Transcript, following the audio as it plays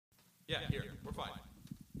Yeah, here. We're fine.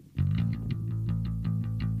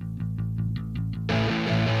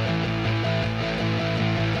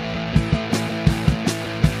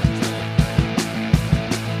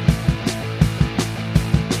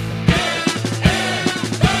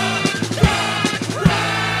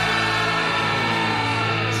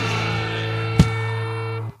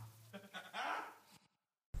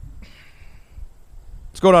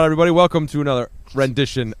 What's going on, everybody? Welcome to another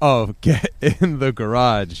rendition of Get in the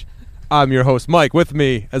Garage. I'm your host, Mike. With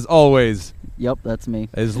me, as always, Yep, that's me.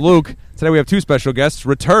 is Luke. Today we have two special guests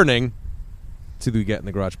returning to the Get in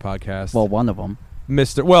the Garage podcast. Well, one of them.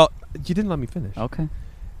 Well, you didn't let me finish. Okay.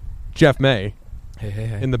 Jeff May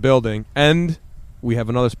Hey. in the building. And we have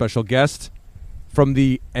another special guest from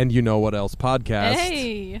the And You Know What Else podcast.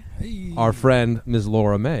 Hey, Our friend, Ms.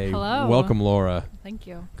 Laura May. Hello. Welcome, Laura. thank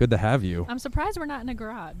you. Good to have you. I'm surprised we're not in a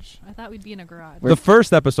garage. I thought we'd be in a garage. The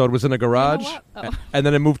first episode was in a garage, what? Oh. and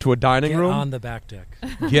then it moved to a dining Get room. on the back deck.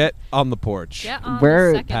 Get on the porch. Get on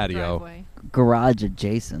Where- the second Patio. driveway. Garage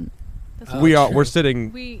adjacent. That's Oh, We are. true. We're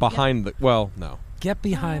sitting We- behind the. Well, no. Get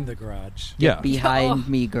behind the garage. Yeah. Behind Oh.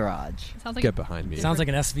 me garage. Sounds like Get behind me. Sounds like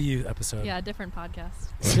an SVU episode. yeah, a different podcast.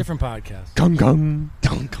 Different podcast. Gung gung.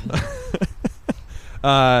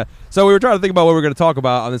 So we were trying to think about what we were going to talk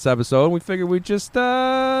about on this episode. And we figured we'd just.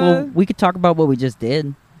 Well, we could talk about what we just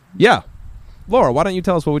did. Yeah. Laura, why don't you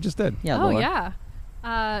tell us what we just did? Yeah, Oh Laura.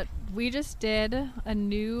 yeah. We just did a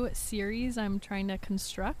new series I'm trying to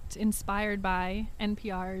construct, inspired by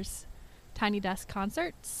NPR's Tiny Desk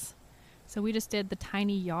Concerts. So we just did the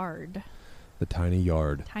Tiny Yard. The tiny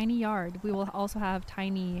yard. Tiny Yard. We will also have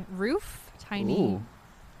Tiny Roof, Tiny Ooh.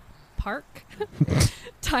 Park,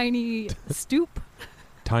 Tiny Stoop.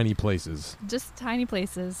 Tiny places. Just tiny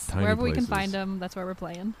places. Tiny Wherever we can places. find them, that's where we're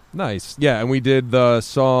playing. Nice. Yeah, and we did the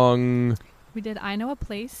song We did I Know a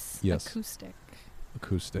Place Yes. acoustic.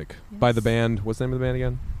 Acoustic by the Yes. band. What's the name of the band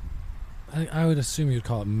again? I would assume you'd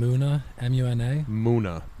call it Muna, M-U-N-A,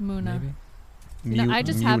 Muna. Muna. maybe. You know, I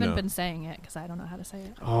just haven't Muna. been saying it because I don't know how to say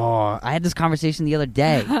it. Oh, I had this conversation the other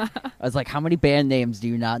day. I was like, how many band names do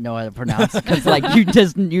you not know how to pronounce? Because, like,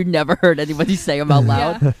 you never heard anybody say them out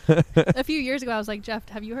loud. Yeah. A few years ago, I was like, Jeff,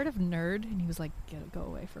 have you heard of Nerd? And he was like, go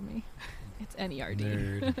away from me. It's N-E-R-D.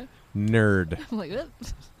 Nerd. Nerd. I'm like, "Ugh."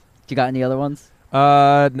 You got any other ones?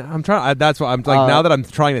 I'm trying. That's what I'm like. Now that I'm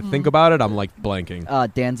trying to think Mm. about it, I'm like blanking.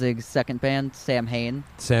 Danzig's second band, Sam Hain.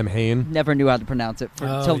 Sam Hain. Never knew how to pronounce it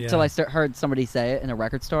Oh, till yeah. I heard somebody say it in a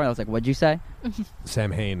record store. And I was like, what'd you say?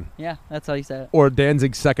 Sam Hain. Yeah, that's how you say it. Or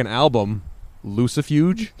Danzig's second album,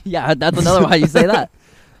 Lucifuge. Yeah, that's another how you say that.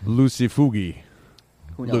 Lucifugi.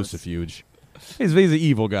 Who knows? Lucifuge. He's an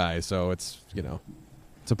evil guy, so it's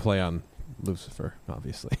it's a play on Lucifer,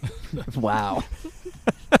 obviously. Wow.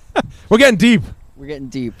 We're getting deep. We're getting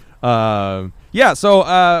deep. Yeah, so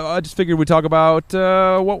I just figured we'd talk about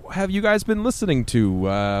what have you guys been listening to.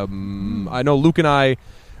 I know Luke and I,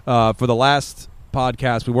 for the last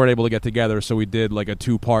podcast, we weren't able to get together, so we did like a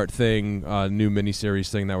 2-part thing, new miniseries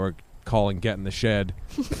thing that we're calling Get in the Shed.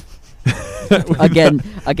 Again,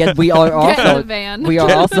 we are Get in the also van. we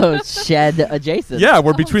are also shed adjacent. Yeah,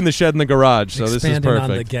 we're between the shed and the garage, so this is Expanding on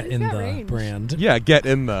the perfect. Get in got the range. brand. Yeah, get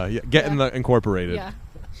in the Yeah. Incorporated. Yeah.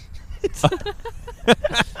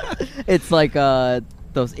 It's like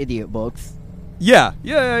those idiot books. Yeah.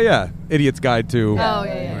 Idiot's Guide to Oh,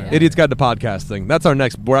 yeah. Idiot's Guide to Podcasting. That's our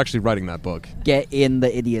next. We're actually writing that book. Get in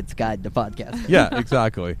the Idiot's Guide to Podcast. Yeah,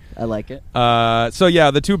 exactly. I like it. So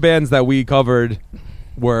yeah, the two bands that we covered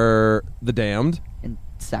were The Damned And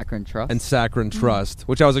Saccharine Trust. and Saccharine Trust,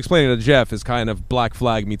 which I was explaining to Jeff is kind of Black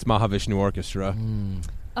Flag meets Mahavishnu Orchestra.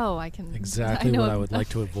 Oh, I can. Exactly know what I would like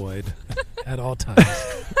to avoid at all times.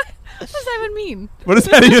 What does that even mean? What does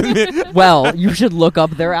that even mean? Well, you should look up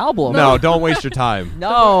their album. No, don't waste your time.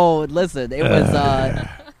 No, listen. It was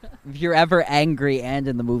if you're ever angry and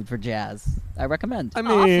in the mood for jazz, I recommend. I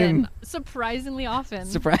mean, Often. Surprisingly often.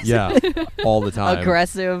 Surprise. yeah, all the time.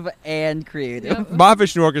 Aggressive and creative. Yep.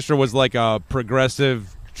 Mahavishnu Orchestra was like a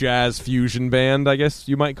progressive jazz fusion band, I guess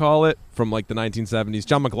you might call it, from like the 1970s.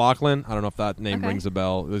 John McLaughlin, I don't know if that name Okay. rings a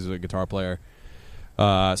bell. This is a guitar player.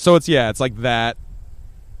 So it's like that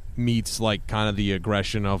meets like kind of the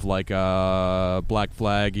aggression of like a Black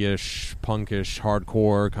Flag-ish, punkish,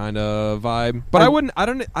 hardcore kind of vibe. But I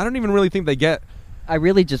don't even really think they get. I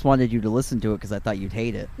really just wanted you to listen to it because I thought you'd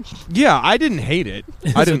hate it. Yeah, I didn't hate it.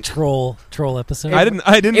 It's I a didn't. troll episode. I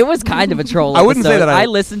didn't. It was kind of a troll. I wouldn't say episode. that I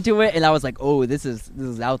listened to it and I was like, "Oh, this is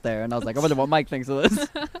out there," and I was like, "I wonder what Mike thinks of this."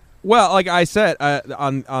 Well, like I said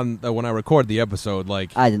on when I record the episode,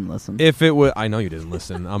 like I didn't listen. if it was, I know you didn't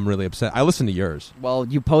listen. I'm really upset. I listened to yours. Well,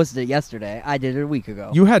 you posted it yesterday. I did it a week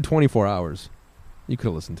ago. You had 24 hours. You could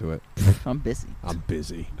have listened to it. I'm busy. I'm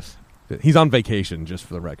busy. He's on vacation, just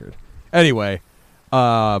for the record. Anyway,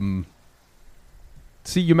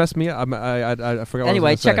 see, you messed me up. I forgot. What I was Anyway,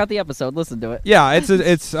 gonna check say. out the episode. Listen to it. Yeah,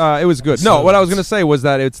 it was good. No, what I was gonna say was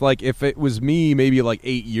that it's like if it was me maybe like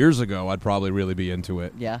 8 years ago, I'd probably really be into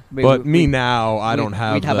it. Yeah. But me now, I don't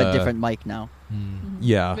have. We'd have the, a different mic now.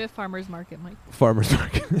 Yeah. We have farmers market, Mike. Farmers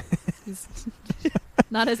market. He's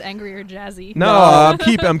not as angry or jazzy. No,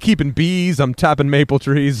 I'm keeping bees. I'm tapping maple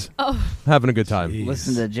trees. Oh. Having a good time. Jeez.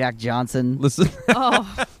 Listen to Jack Johnson. Listen,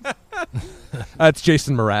 Oh. that's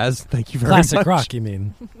Jason Mraz. Thank you very Classic much. rock, you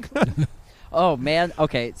mean? Oh man.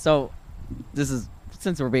 Okay, so this is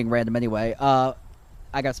since we're being random anyway. I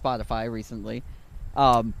got Spotify recently.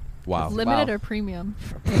 Wow. Limited Wow. or premium?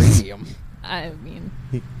 Premium. I mean,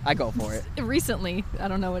 I go for it. recently. I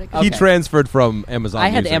don't know what it Okay. He transferred from Amazon. I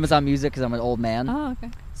had Music. Amazon Music because I'm an old man. Oh, okay.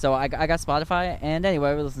 So I got Spotify, and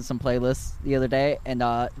anyway, we listened to some playlists the other day, and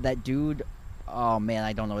that dude, oh man,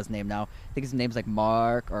 I don't know his name now. I think his name's like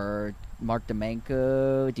Mark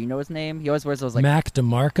DeManco. Do you know his name? He always wears those like Mac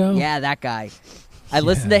DeMarco? yeah, that guy. I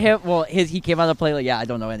listened to him. Well, he came on a playlist. Yeah, I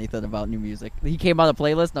don't know anything about new music. He came on a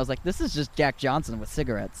playlist, and I was like, this is just Jack Johnson with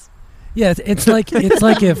cigarettes. Yeah, it's like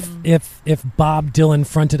if Bob Dylan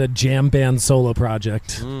fronted a jam band solo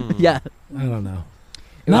project. Mm. Yeah, I don't know.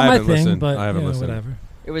 I Not my haven't thing, listened. but I haven't you know, listened. whatever.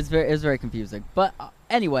 it was very confusing. But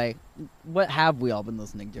anyway, what have we all been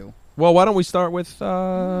listening to? Well, why don't we start with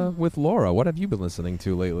Laura? What have you been listening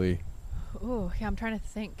to lately? Oh, yeah, I'm trying to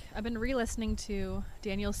think. I've been re-listening to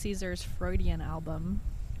Daniel Caesar's Freudian album.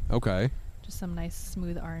 Okay. Just some nice,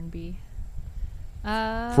 smooth R&B.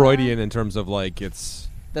 Freudian in terms of like it's.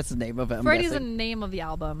 That's the name of it. I'm Freudian's the guessing. name of the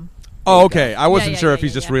album. Oh, okay. I wasn't yeah, sure yeah, if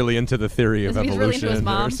he's yeah, just yeah. really into the theory of He's really into evolution his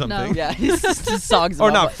mom? or something. No. Yeah, his songs. Or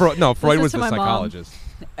about not Freud. No, Freud was to the my mom. psychologist.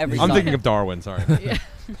 every I'm song. thinking of Darwin. Sorry. Yeah.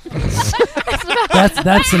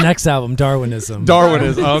 That's the next album, Darwinism. Darwin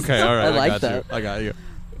is okay. All right. I like got that. You. I got you.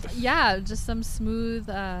 Yeah, just some smooth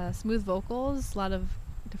vocals, a lot of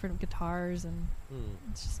different guitars, and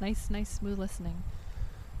it's just nice, smooth listening.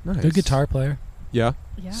 Nice. Good guitar player. Yeah.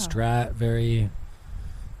 Yeah. Strat, very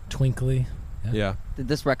twinkly. Yeah. Did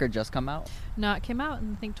this record just come out? No, it came out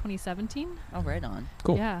in I think 2017. Oh, right on.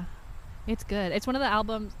 Cool. Yeah, it's good. It's one of the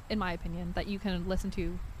albums, in my opinion, that you can listen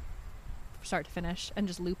to start to finish and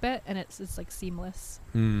just loop it, and it's like seamless.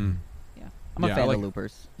 Hmm. I'm a Yeah, I fan like- of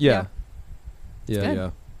loopers. Yeah. It's Yeah. good. Yeah.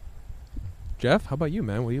 Jeff, how about you,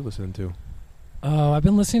 man? What are you listening to? Oh, I've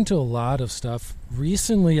been listening to a lot of stuff.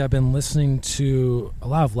 Recently, I've been listening to a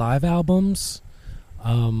lot of live albums.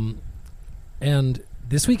 And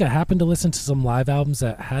this week, I happened to listen to some live albums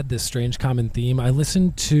that had this strange common theme. I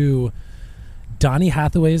listened to Donny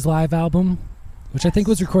Hathaway's live album, which I think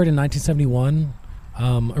was recorded in 1971.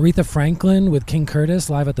 Aretha Franklin with King Curtis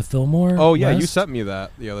live at the Fillmore. Oh yeah, you West. sent me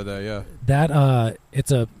that the other day. Yeah. That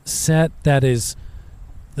it's a set that is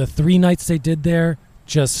the 3 nights they did there,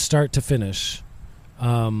 just start to finish.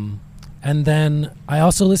 And then I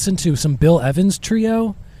also listened to some Bill Evans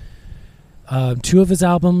trio, 2 of his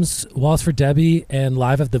albums, Waltz for Debbie and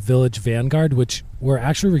Live at the Village Vanguard, which were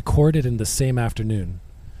actually recorded in the same afternoon,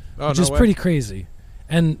 Oh, which no is way. pretty crazy.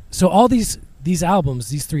 And so all these albums,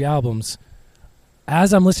 these 3 albums,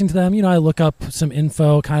 as I'm listening to them, I look up some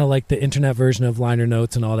info, kind of like the internet version of liner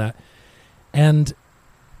notes and all that. And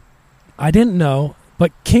I didn't know,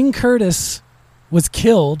 but King Curtis was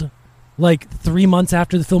killed like 3 months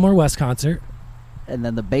after the Fillmore West concert. And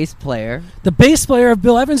then the bass player. The bass player of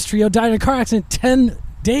Bill Evans' trio died in a car accident 10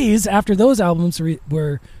 days after those albums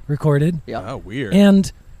were recorded. Yep. Oh, weird. And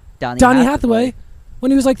Donny Donny Hathaway,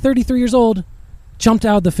 when he was like 33 years old, jumped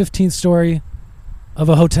out of the 15th story of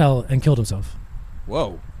a hotel and killed himself.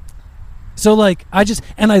 Whoa. So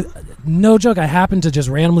no joke, I happened to just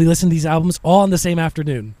randomly listen to these albums all on the same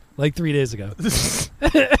afternoon, like 3 days ago.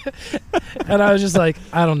 And I was just like,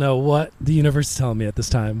 I don't know what the universe is telling me at this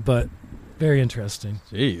time, but very interesting.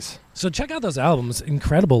 Jeez. So check out those albums,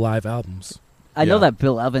 incredible live albums. I know Yeah. that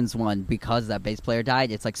Bill Evans one, because that bass player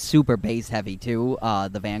died, it's like super bass heavy too,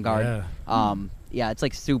 the Vanguard. Yeah. Yeah, it's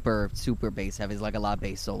like super bass heavy. It's like a lot of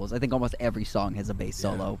bass solos. I think almost every song has a bass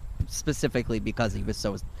solo, specifically because he was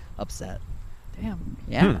so upset. Damn.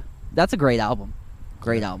 Yeah. That's a great album.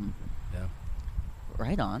 Great album. Yeah.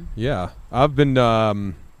 Right on. Yeah. I've been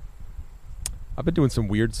doing some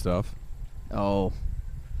weird stuff. Oh.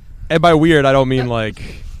 And by weird, I don't mean like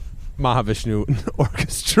Mahavishnu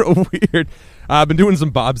Orchestra weird. I've been doing some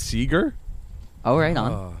Bob Seger. Oh, right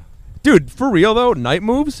on. Oh. Dude, for real though, Night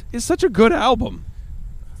Moves is such a good album.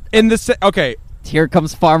 In the okay, Here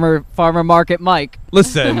comes Farmer Market Mike.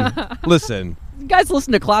 listen. You guys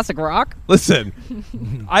listen to classic rock? Listen,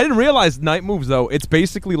 I didn't realize Night Moves though. It's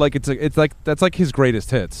basically like it's like that's like his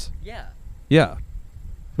greatest hits. Yeah. Yeah,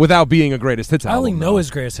 without being a greatest hits I only album. know though.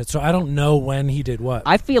 his greatest hits, so I don't know when he did what.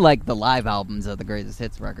 I feel like the live albums are the greatest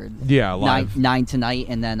hits record. Yeah, live. Nine Tonight,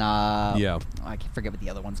 and then Yeah, I can't forget what the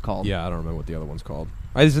other one's called. yeah. I don't remember what the other one's called.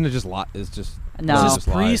 Isn't it just It's just No. Is it's this just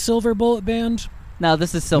live. pre-Silver Bullet Band? No,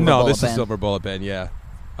 this is Silver No, Bullet this Band. is Silver Bullet Band. Yeah.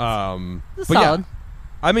 This is But solid. yeah,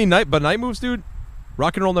 I mean, Night Moves, dude.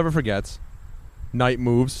 Rock and Roll Never Forgets. Night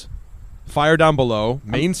Moves. Fire Down Below.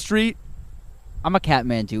 Main Street. I'm a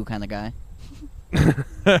Catman 2 kind of guy.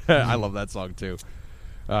 I love that song too.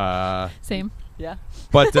 Same. Yeah.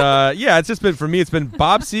 But yeah, it's just been for me. It's been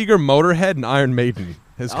Bob Seger, Motorhead, and Iron Maiden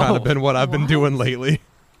has kind Oh. of been what I've been What? doing lately.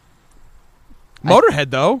 I- Motorhead,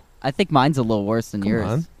 though. I think mine's a little worse than Come yours.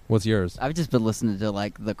 on. What's yours? I've just been listening to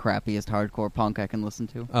like the crappiest hardcore punk I can listen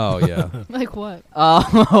to. Oh yeah. Like what?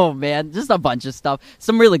 Oh man, just a bunch of stuff.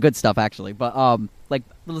 Some really good stuff actually, but like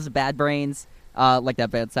listen to Bad Brains, like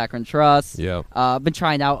that band Saccharine Trust. Yeah. I've been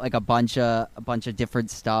trying out like a bunch of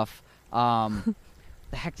different stuff. The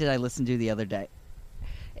heck did I listen to the other day?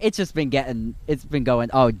 It's just been going.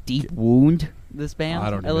 Oh, Deep Wound. This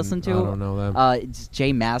band I listened to. I don't know them. It's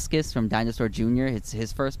Jay Mascis from Dinosaur Jr. It's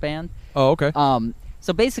his first band. Oh, okay.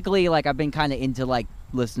 So basically, like I've been kind of into like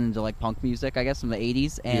listening to like punk music, I guess, from the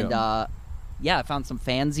 '80s, and yeah, I found some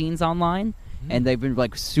fanzines online, and they've been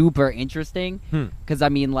like super interesting. Because I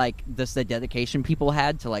mean, like this the dedication people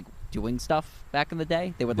had to like doing stuff back in the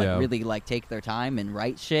day. They would like Yeah. really like take their time and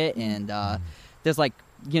write shit, and there's like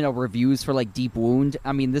reviews for like Deep Wound.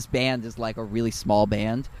 I mean, this band is like a really small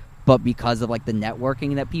band. But because of like the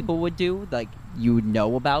networking that people would do, like you would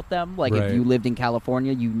know about them. Like Right. if you lived in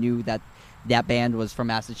California, you knew that band was from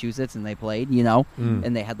Massachusetts and they played,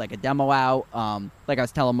 and they had like a demo out. Like I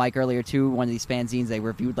was telling Mike earlier too, one of these fanzines they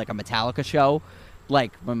reviewed like a Metallica show,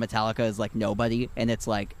 like when Metallica is like nobody, and it's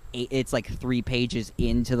like 3 pages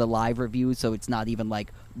into the live review, so it's not even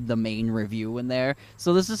like the main review in there.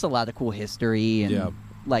 So there's just a lot of cool history and Yeah.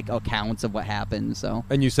 like accounts of what happened. So.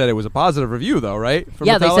 And you said it was a positive review, though, right? From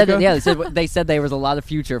Yeah, they said. Metallica? They said there was a lot of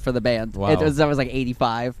future for the band. Wow. That was like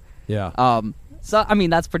 85. Yeah. So I mean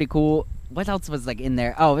that's pretty cool. What else was like in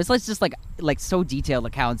there? Oh, it's like just like so detailed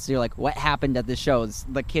accounts. You're like, what happened at the shows?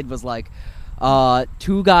 The kid was like,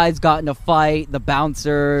 2 guys got in a fight. The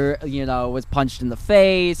bouncer, was punched in the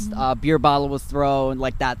face. Beer bottle was thrown.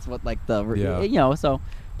 Like that's what like Yeah. So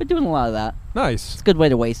been doing a lot of that. Nice. It's a good way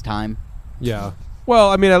to waste time. Yeah.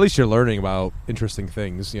 Well, I mean, at least you're learning about interesting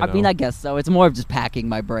things. I mean, I guess so. It's more of just packing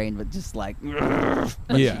my brain, but just like, yeah.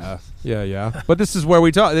 But this is where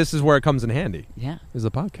we talk. This is where it comes in handy. yeah, Is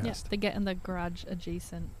the podcast Yeah, they get in the garage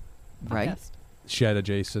adjacent. right. Podcast. shed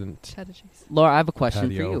adjacent? Shed adjacent. Laura, I have a question for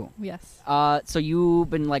Patio. you. Yes. So you've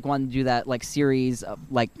been like wanting to do that like series of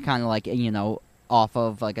like kind of like off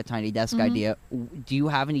of like a Tiny Desk idea. Do you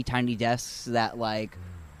have any Tiny Desks that like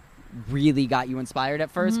really got you inspired at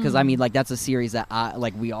first? Because I mean like that's a series that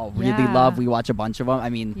we all really Yeah. love. We watch a bunch of them. I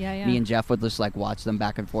mean, Yeah. me and Jeff would just like watch them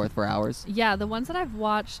back and forth for hours. Yeah, the ones that I've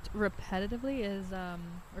watched repeatedly is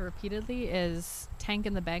Tank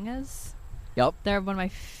and the Bangas. Yep. They're one of my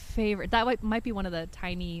favorite. That might be one of the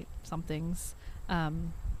Tiny somethings.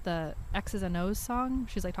 The X's and O's song.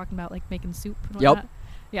 She's like talking about like making soup. And Yep. whatnot.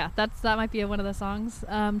 Yeah, that might be one of the songs.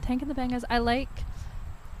 Tank and the Bangas.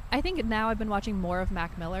 I think now I've been watching more of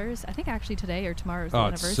Mac Miller's. I think actually today or tomorrow is the Oh,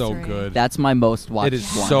 anniversary. it's so good. That's my most watched It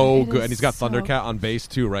is one. so It good, is and he's got so- Thundercat on bass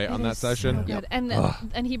too, right? On It that is session. so good. And Ugh.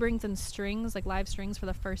 and he brings in strings, like live strings for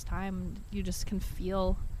the first time. You just can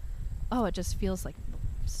feel. Oh, it just feels like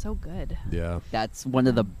so good. Yeah. That's one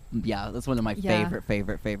of that's one of my Yeah.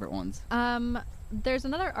 favorite ones. There's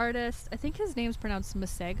another artist. I think his name's pronounced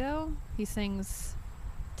Masego. He sings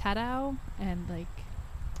Tadao and like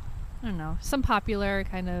I don't know, some popular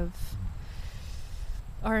kind of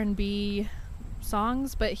R&B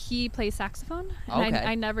songs, but he plays saxophone. And Okay.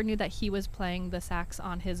 I never knew that he was playing the sax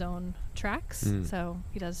on his own tracks. Mm. So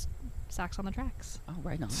he does sax on the tracks. Oh,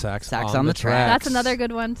 right on. Sax on the track. That's another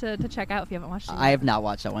good one to check out if you haven't watched it I yet. have not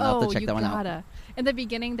watched that one. I'll have to check you that one gotta. out. In the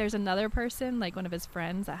beginning, there's another person, like one of his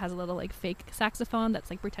friends, that has a little like fake saxophone that's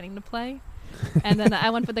like pretending to play. And then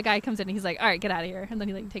at one point, the guy comes in and he's like, "All right, get out of here," and then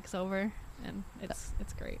he like takes over, and it's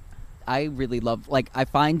great. I really love I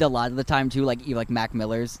find a lot of the time too even like Mac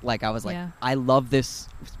Miller's I was like Yeah. I love this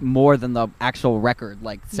more than the actual record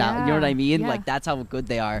sound, you know what I mean? Yeah. Like that's how good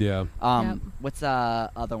they are. Yeah. Yep. What's the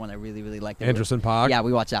other one I really really liked? Anderson Paak. Yeah,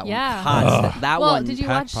 we watched that Yeah. one. Constant. That well, one. did you Paak,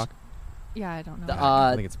 watch? Paak. Yeah, I don't know.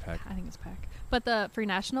 I think it's Peck. I think it's Peck. But the Free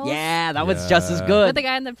Nationals. Yeah, that was just as Yeah. good. With the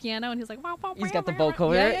guy on the piano, and he's like, wow, wow, He's wow, got the wow, vocal.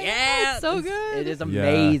 wow. Yeah, It's so it's- good. It is Yeah.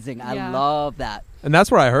 amazing. I Yeah. love that. And that's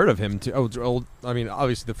where I heard of him too. Oh, I mean,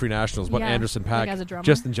 obviously the Free Nationals, but Yeah, Anderson like Paak, as a drummer.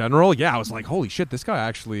 just in general. Yeah, I was like, holy shit, this guy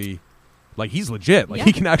actually, like, he's legit. Like, Yeah.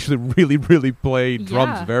 he can actually really, really play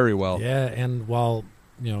drums Yeah. very well. Yeah, and while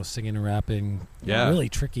singing and rapping, Yeah. really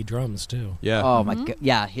tricky drums too. Yeah. Oh my Mhm. god.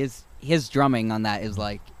 Yeah, his drumming on that is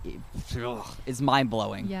like, it's mind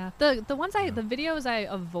blowing. Yeah. The videos I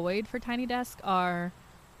avoid for Tiny Desk are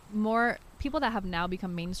more people that have now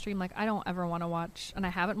become mainstream. Like, I don't ever want to watch, and I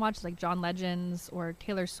haven't watched, like John Legend's or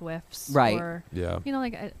Taylor Swift's. Right. Or, Yeah.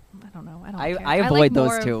 like, I don't know. I don't care. I like avoid those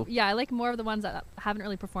more of- too. Yeah, I like more of the ones that haven't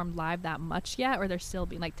really performed live that much yet, or they're still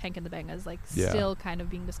being, like, Tank and the Bangas, like, Yeah. still kind of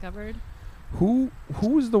being discovered. Who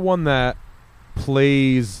is the one that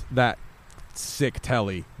plays that sick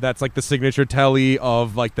telly? That's like the signature telly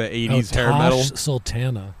of like the 80s hair metal. Tosh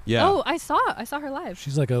Sultana. Yeah. Oh, I saw her live.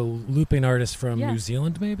 She's like a looping artist from Yeah. New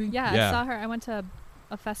Zealand, maybe. Yeah, Yeah. I saw her. I went to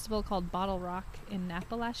a festival called Bottle Rock in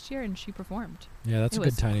Napa last year, and she performed. Yeah, that's It a good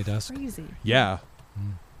was Tiny Desk. Crazy. Yeah.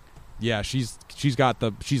 Mm. Yeah, she's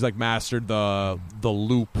like mastered the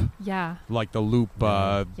loop, Yeah. like the loop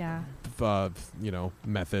Yeah.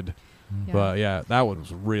 method. Yeah. But yeah, that one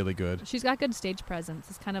was really good. She's got good stage presence.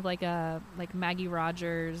 It's kind of like a Maggie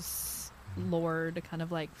Rogers, Lord, kind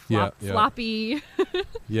of like Yeah, yeah. floppy.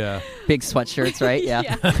 Yeah. Big sweatshirts, right? Yeah.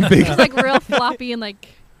 She's like real floppy and like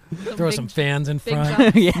Throw big- some fans in big front.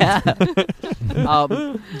 jumps. Yeah.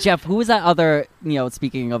 Jeff, who was that other,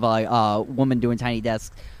 speaking of a woman doing Tiny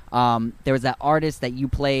Desk, there was that artist that you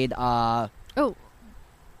played. Oh, Do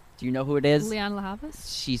you know who it is? Leanne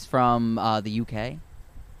LaHavas. She's from the UK.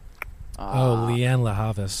 Leanne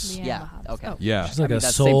LaHavis. Leanne yeah, LaHavas. okay. Oh, Yeah. She's like mean, a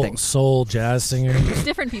that's the same thing. soul jazz singer.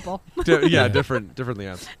 different people, Yeah, different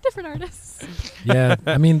Leannes. different artists. Yeah,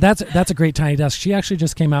 I mean that's a great Tiny Desk. She actually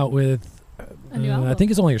just came out with A new I album.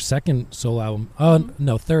 think it's only her second solo album. Oh Mhm.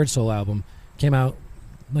 no, third solo album. Came out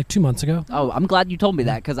like 2 months ago. Oh, I'm glad you told me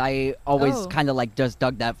that because I always Oh. kind of like just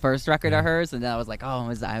dug that first record Yeah. of hers, and then I was like,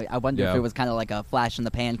 oh, I wonder Yeah. if it was kind of like a flash in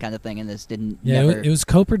the pan kind of thing, and this didn't. Yeah, never... it was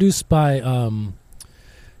co-produced by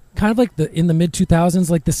kind of like in the mid 2000s,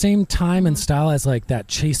 like the same time and style as like that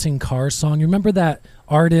Chasing Cars song. You remember that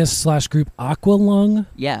artist / group Aqualung?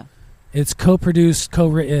 Yeah. It's co-produced,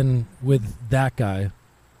 co-written with that guy.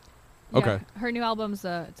 Yeah, Okay. Her new album's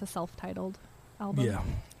it's a self-titled album. Yeah.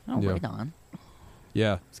 Oh, Yeah. right on.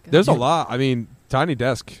 Yeah. It's good. There's a lot. I mean, Tiny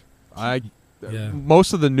Desk. Yeah.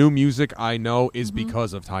 Most of the new music I know is Mhm.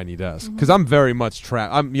 because of Tiny Desk. Mhm. Because I'm very much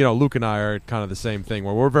trapped. Luke and I are kind of the same thing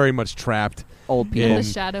where we're very much trapped. Old In people. the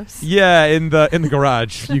shadows. Yeah, in the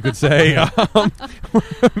garage, you could say.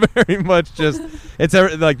 We're very much just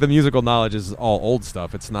like the musical knowledge is all old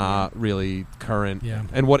stuff. It's not really current. Yeah.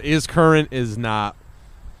 And what is current is not.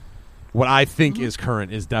 What I think Mhm. is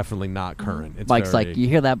current is definitely not current. It's Mike's very- like, you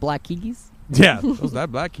hear that Black Keys? yeah, those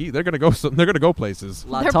that Black Key. They're gonna go. They're gonna go places.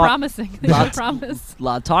 Lot They're of talk, promising. They Lots- promise.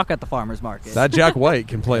 lot of talk at the farmer's market. That Jack White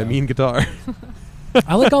can play a Yeah. mean guitar.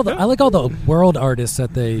 I like all the world artists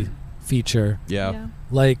that they feature. Yeah.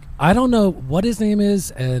 Like I don't know what his name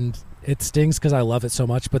is, and it stings because I love it so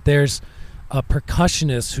much. But there's a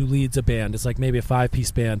percussionist who leads a band. It's like maybe a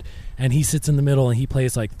 5-piece band, and he sits in the middle and he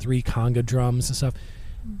plays like 3 conga drums and stuff.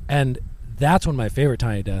 And that's one of my favorite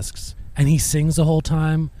Tiny Desks. And he sings the whole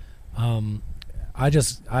time. I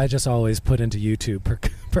just always put into YouTube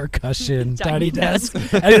percussion Tiny Desk,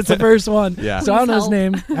 and it's the first one. Yeah. So I don't know his Please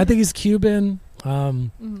name. I think he's Cuban.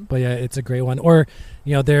 Mhm. But yeah, it's a great one. Or,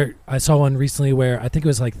 I saw one recently where I think it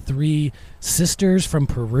was like 3 sisters from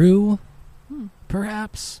Peru,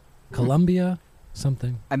 perhaps Colombia,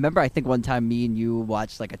 something. I remember, I think one time me and you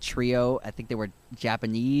watched like a trio. I think they were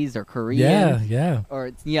Japanese or Korean. Yeah.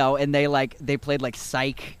 Or, and they played like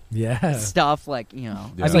psych Yeah. stuff, like, Yeah.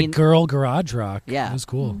 It was like girl garage rock. Yeah. It was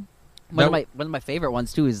cool. Mhm. one of my favorite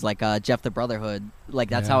ones too is like Jeff the Brotherhood. Like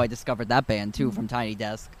that's Yeah. how I discovered that band too, from Tiny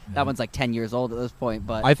Desk. Yeah. That one's like 10 years old at this point,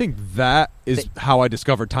 but I think that is how I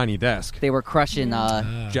discovered Tiny Desk. they were crushing.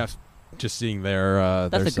 Jeff, just seeing their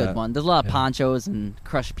That's their a good set. one. There's a lot of Yeah. ponchos and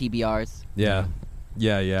crushed PBRs. Yeah.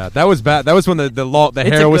 Yeah. That was bad. That was when the It's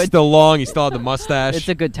hair a was good- still long. He still had the mustache. It's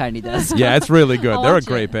a good Tiny Desk. Yeah, it's really good. I'll They're a watch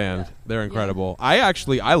great it. band. They're incredible. I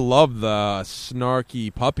love the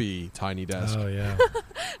snarky puppy Tiny Desk. Oh, yeah.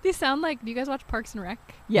 These sound like. Do you guys watch Parks and Rec?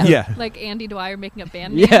 Yeah. Yeah. Like Andy Dwyer making up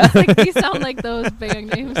band Yeah. names. Like these sound like those band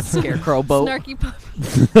names. Scarecrow boat. Snarky pup.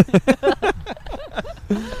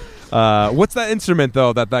 What's that instrument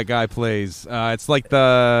though that guy plays? It's like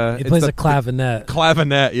the He it's plays the, a clavinet.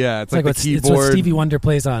 clavinet. Yeah, it's like the it's keyboard. what Stevie Wonder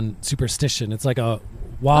plays on Superstition. It's like a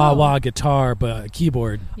wah wah guitar, but a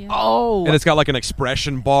keyboard. Yeah. Oh, And it's got like an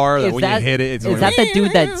expression bar that Is when that- you hit it, it's is like, that the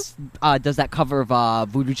dude that does that cover of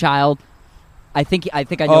Voodoo Child? I think I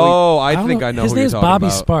know. Oh, I don't think I know His who you're name's talking Bobby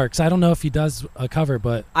about. Sparks. I don't know if he does a cover,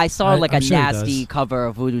 but I saw like I'm a sure he nasty does. cover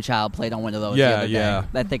of Voodoo Child played on one of those. Yeah, the other yeah.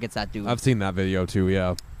 Day. I think it's that dude. I've seen that video too.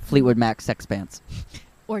 Yeah. Fleetwood Mac Sex Pants.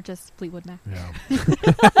 Or just Fleetwood Mac.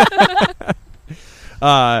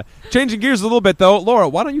 Changing gears a little bit though, Laura,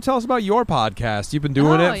 why don't you tell us about your podcast? You've been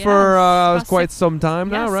doing Oh, it yeah. for About quite six- some time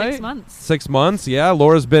Yeah, now, right? 6 months. 6 months, yeah.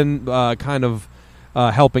 Laura's been kind of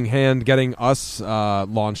helping hand getting us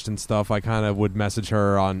launched and stuff. I kind of would message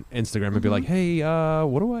her on Instagram and be like, "Hey,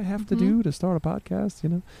 what do I have to do to start a podcast?" You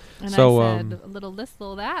know. And So, I said, a little this,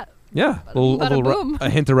 little that. Yeah, Bada boom. a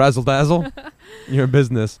hint of razzle dazzle. Your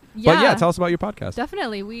business, but yeah, Yeah. tell us about your podcast.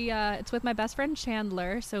 Definitely. It's with my best friend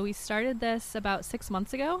Chandler. So we started this about 6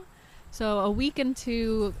 months ago. So a week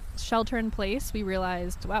into shelter in place, we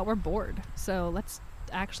realized, wow, we're bored. So let's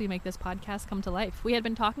actually make this podcast come to life. We had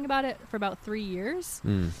been talking about it for about 3 years.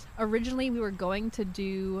 Originally, we were going to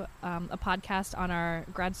do a podcast on our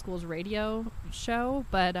grad school's radio show,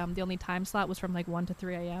 but the only time slot was from like 1 to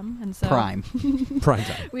 3 a.m. And so Prime. Prime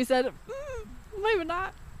time. we said, maybe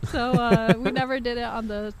not. So we never did it on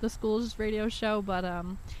the school's radio show. But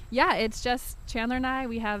yeah, it's just Chandler and I.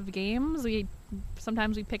 We have games.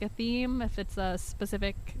 Sometimes we pick a theme. If it's a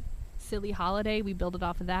specific silly holiday, we build it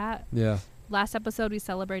off of that. Yeah, Last episode, we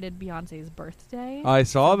celebrated Beyonce's birthday. I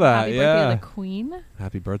saw that. Happy yeah, birthday to the Queen.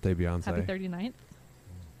 happy birthday, Beyonce. Happy 39th.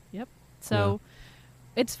 Yep. So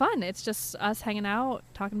it's fun. It's just us hanging out,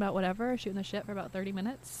 talking about whatever, shooting the shit for about 30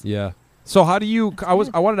 minutes. Yeah. So how do you? That's I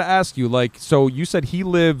good. wanted to ask you, like, so you said he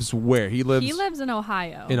lives where? He lives in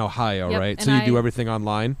Ohio. in Ohio, Yep, right? and So you do I- everything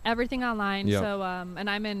online. Everything online. Yep. So, and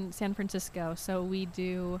I'm in San Francisco. So we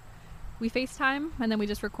FaceTime and then we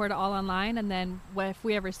just record it all online. And then if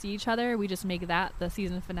we ever see each other, we just make that the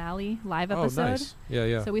season finale live episode. Oh, nice. Yeah,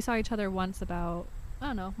 yeah. So we saw each other once about, I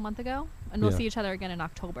don't know, a month ago. And we'll Yeah. see each other again in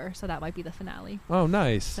October. So that might be the finale. Oh,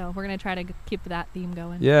 nice. So we're going to try to keep that theme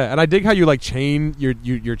going. Yeah, and I dig how you like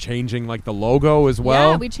you're changing like the logo as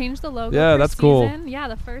well. Yeah, we changed the logo. Yeah, for that's cool. season. Yeah,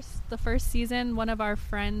 the first season, one of our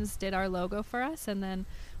friends did our logo for us, and then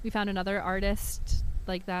we found another artist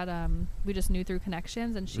like that. We just knew through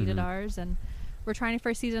connections, and she did Mhm. ours. And we're trying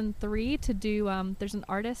for season 3 to do. There's an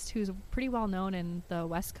artist who's pretty well known in the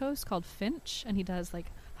West Coast called Finch, and he does like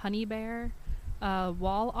honey bear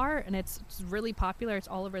wall art, and it's really popular. It's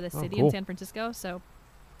all over the city cool. in San Francisco. So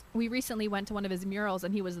we recently went to one of his murals,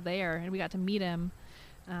 and he was there, and we got to meet him.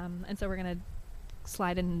 And so we're gonna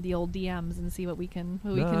slide in the old DMs and see what we can do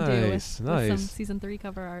with Nice, some nice. season 3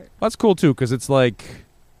 cover art. That's cool too, because it's like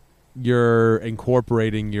you're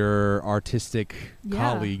incorporating your artistic Yeah.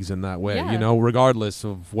 colleagues in that way. Yeah. You know, regardless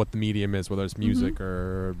of what the medium is, whether it's Mm-hmm. music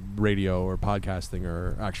or radio or podcasting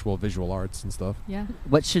or actual visual arts and stuff. Yeah.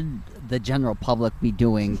 What should the general public be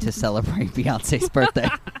doing to celebrate Beyonce's birthday?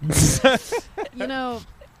 You know,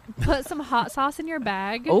 put some hot sauce in your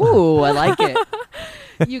bag. Oh, I like it.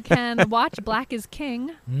 You can watch Black is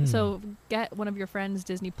King. Mm. So get one of your friends'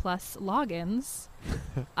 Disney Plus logins.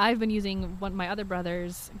 I've been using one of my other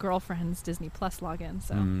brother's girlfriend's Disney Plus login.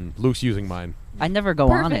 So, Luke's using mine. I never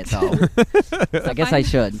go on it though. So I guess I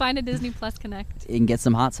should. Find a Disney Plus Connect And get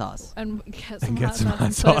some hot sauce. and get some, get hot, some sauce hot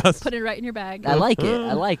and sauce. Put it right in your bag. I like it.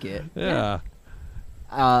 I like it. Yeah.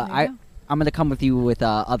 I'm go. gonna come with you with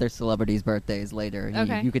other celebrities' birthdays later. and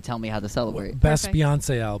Okay. You could tell me how to celebrate. Best Perfect.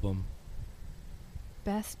 Beyonce album.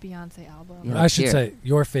 Best Beyonce album. Yeah. I should Here. say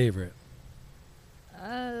your favorite.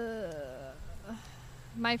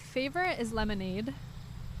 My favorite is Lemonade.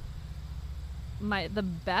 The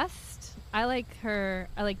best, I like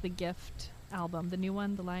the Gift album, the new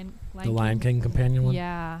one, the Lion King companion one.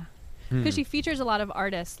 Yeah, Hmm. because she features a lot of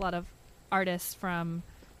artists from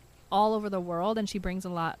all over the world, and she brings a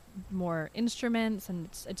lot more instruments, and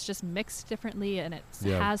it's just mixed differently, and it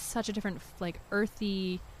Yeah. has such a different like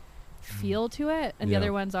earthy feel to it. And Yeah. the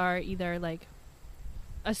other ones are either like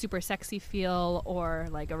a super sexy feel or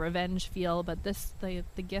like a revenge feel, but the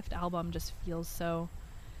Gift album just feels so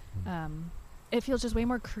it feels just way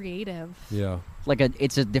more creative. Yeah. Like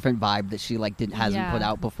it's a different vibe that she hasn't Yeah. put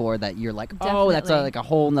out before. That you're like, oh, that's Definitely. like a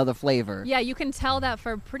whole nother flavor. Yeah, you can tell that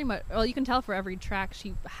for pretty much. Well, you can tell for every track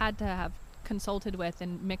she had to have consulted with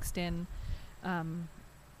and mixed in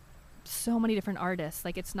so many different artists.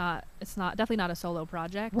 Like it's definitely not a solo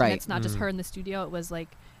project. Right. And it's not just her in the studio. It was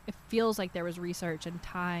like it feels like there was research and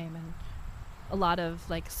time and a lot of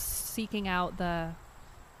like seeking out the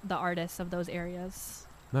artists of those areas.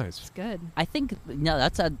 Nice. It's good. I think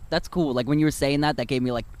that's cool. Like when you were saying that gave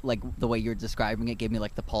me like the way you're describing it gave me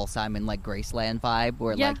like the Paul Simon like Graceland vibe,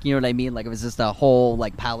 where Yeah. like you know what I mean. Like it was just a whole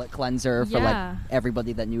like palate cleanser for like Yeah.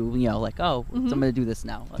 everybody that knew like so I'm gonna do this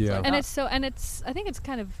now. It's Yeah. like, And ah. I think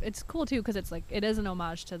it's cool too because it's like it is an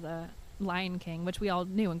homage to the Lion King, which we all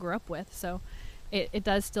knew and grew up with. So it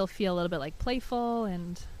does still feel a little bit like playful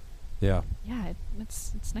and Yeah. yeah,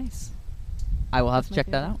 it's nice. I will have That's to my check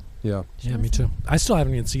that favorite. out. Yeah. Yeah, me too. I still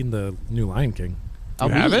haven't even seen the new Lion King. Oh,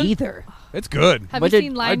 You me haven't? either. It's good. Have What you did-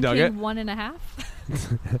 seen Lion dug King it. 1.5?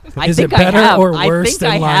 I Is think it better I have. or I worse think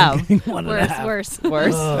than I Lion have. King 1.5? Worse.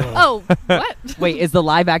 Worse. Oh. Oh, what? Wait, is the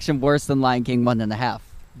live action worse than Lion King 1.5?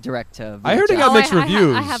 Direct to. I heard it VHS? got mixed I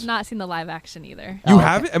reviews. have not seen the live action either. You Oh, okay.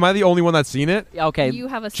 haven't? Am I the only one that's seen it? Okay. You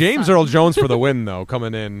have a James son. Earl Jones for the win, though,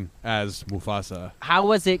 coming in as Mufasa. How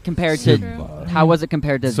was it compared So to? true. How was it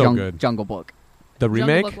compared to So good. Jungle Book? The Jungle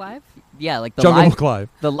remake? Book Live? Yeah, like the Jungle live, Book Live.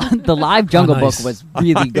 the live Jungle nice. Book was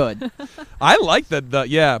really good. I like that.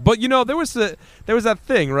 Yeah, but there was that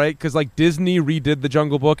thing, right? Because like Disney redid the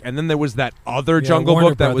Jungle Book, and then there was that other Yeah, Jungle Warner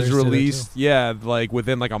Book that was Brothers did it, released. Yeah, like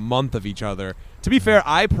within like a month of each other. To be fair,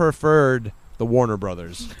 I preferred the Warner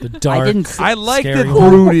Brothers. The dark. didn't see- I liked it scary one.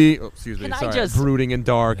 broody. Oh, excuse me, Can I sorry, just- brooding and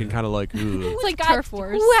dark and kind of like. Ugh. It's like God, Turf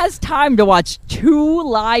Wars. Who has time to watch 2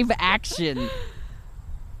 live action?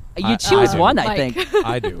 You I choose do. one, I Mike. think.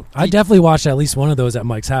 I do. I definitely watched at least one of those at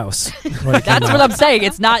Mike's house. when it came That's out. what I'm saying.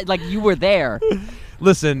 It's not like you were there.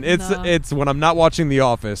 Listen, it's No. it's when I'm not watching The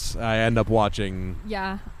Office, I end up watching.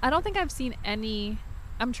 Yeah. I don't think I've seen any.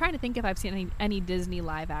 I'm trying to think if I've seen any Disney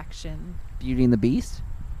live action. Beauty and the Beast.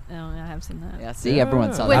 No, I haven't seen that. Yeah, see,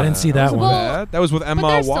 everyone saw Wait, that. I didn't see that wasn't one. bad. That was with Emma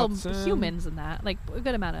but there's Watson. still humans in that, like a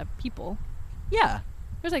good amount of people. Yeah.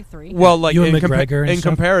 There's like 3. Well, like Ewan in, McGregor and in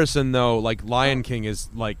stuff? comparison, though, like Lion King is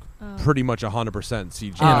like Oh. pretty much 100%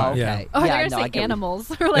 CGI. Oh, okay. Yeah. Oh, yeah, they're no, gonna I say get what-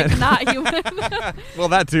 animals, or like not human. Well,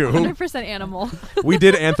 that too. 100% animal. We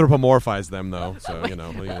did anthropomorphize them, though, so you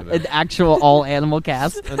know. An actual all animal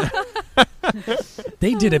cast.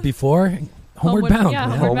 They did it before. Homeward Bound. yeah,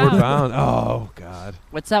 man. Homeward Homeward Bound. Bound. Oh God.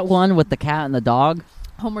 What's that one with the cat and the dog?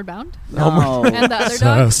 Homeward Bound. No. And the other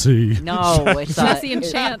dog. Sassy. No, it's Jesse and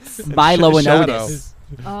it's Chance. Milo and Shadow. Otis.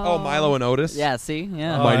 Oh, Milo and Otis. Yeah, see?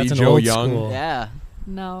 Yeah. Oh, Mighty that's an Joe old Young. school. Yeah.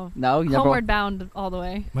 No. No, you never Homeward Bound all the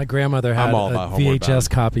way. My grandmother had I'm all a about Homeward VHS Bound.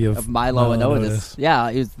 copy of of Milo and Otis. Yeah,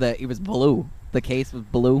 it was blue. The case was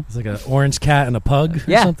blue. It's like an orange cat and a pug or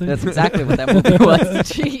Yeah, something. that's exactly what that movie was.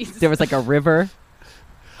 Jeez. There was like a river.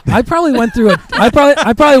 I probably went through I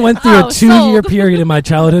probably went through Oh, a 2-year sold. period in my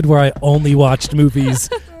childhood where I only watched movies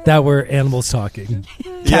that were animals talking.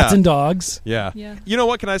 Cats Yeah. and dogs. Yeah. Yeah. You know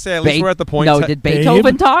what? Can I say? At least we're at the point. No, did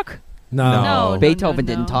Beethoven talk? No. No. Beethoven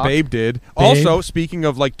didn't talk. Babe did. Babe. Also, speaking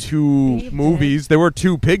of like 2 Babe movies, there were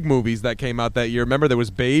 2 pig movies that came out that year. Remember, there was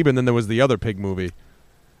Babe, and then there was the other pig movie.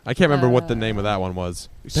 I can't remember what the name of that one was.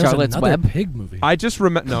 There's Charlotte's another Web. pig movie. I just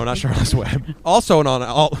remember. No, not Charlotte's Web. Also,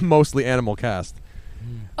 mostly animal cast.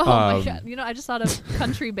 Oh my Um, god! You know, I just thought of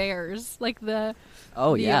Country Bears, like the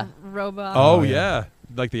Oh the yeah. robot. Oh, Oh, yeah. yeah.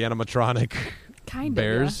 Like the animatronic kind of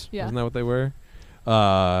bears. Yeah. Isn't that what they were?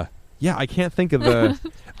 Yeah, I can't think of the.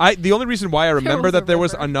 The only reason why I remember was a that there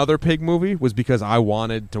was river. another pig movie was because I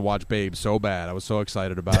wanted to watch Babe so bad. I was so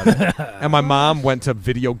excited about it, and my mom went to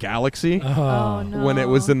Video Galaxy Oh no! when it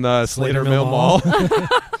was in the Slater Slater Mill Mill Mall,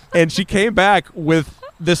 and she came back with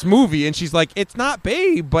this movie, and she's like, "It's not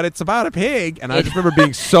Babe, but it's about a pig," and I just remember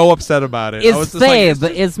being so upset about it. I was Is just like, Babe it's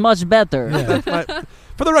just- is much better. Yeah.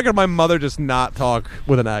 for the record, my mother does not talk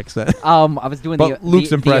with an accent. I was doing But Luke's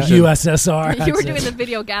the impression. USSR. You were that's doing it. the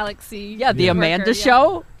Video Galaxy. Yeah, the Yeah. Amanda worker, yeah.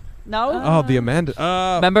 Show. No. Oh, the Amanda.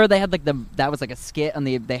 Remember they had like that was like a skit and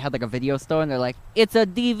they had like a video store and they're like, it's a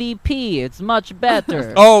DVP, it's much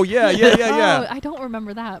better. Oh yeah. Oh, I don't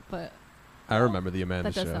remember that, but I remember the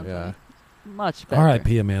Amanda that does Show. sound Yeah. funny. Much better.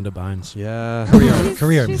 R.I.P. Amanda Bynes. Yeah.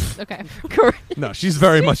 Career. She's, okay. No, she's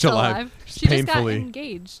very She's much still alive. She Painfully. just got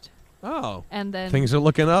engaged, Oh. and then Things are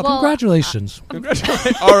looking up. Well, Congratulations.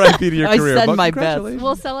 Congratulations. R.I.P. to your I career. send but my best. congratulations.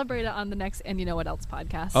 we'll celebrate it on the next And You Know What Else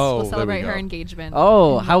podcast. Oh, there we'll we celebrate her go. engagement.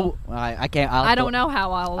 Oh, And how I can't. I don't know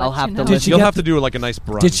how. I'll I'll let have you to know. Did she You'll get have to do like a nice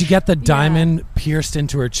brunch. Did she get the Yeah. diamond pierced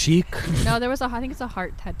into her cheek? No, there was I think it's a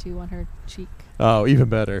heart tattoo on her cheek. Oh, even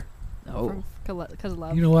better. Oh, Because of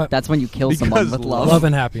love. You know what? that's when you kill someone Because with love. Love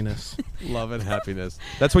and happiness. Love and happiness.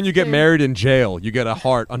 That's when you get Dude. married in jail. You get a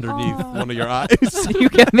heart underneath Oh. one of your eyes. you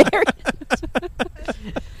get married.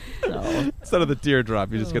 No. Instead of the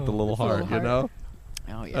teardrop, you just get the Oh, little it's a little heart, you heart. know?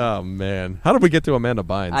 Oh yeah. Oh, man. How did we get to Amanda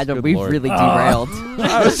Bynes? I don't. Good We've Lord. really Ah.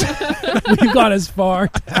 derailed. We've gone as far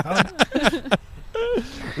down.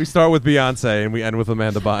 We We start with Beyonce and we end with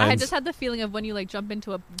Amanda Bynes. I just had the feeling of when you like jump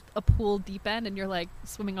into a pool deep end and you're like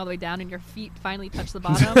swimming all the way down and your feet finally touch the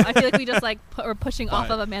bottom. I feel like we just like we're pushing off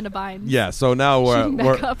of Amanda Bynes. Yeah, so now Shooting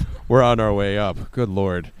back up. we're on our way up. Good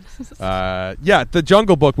Lord. Yeah, the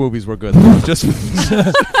Jungle Book movies were good. Though.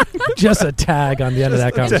 Just a tag on the end of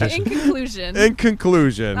that conversation. In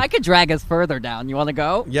conclusion, I could drag us further down. You want to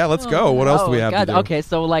go? yeah, let's go. What else do we have God. to do? Okay,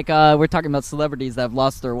 so like we're talking about celebrities that have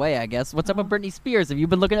lost their way, I guess. What's up with Britney Spears? Have you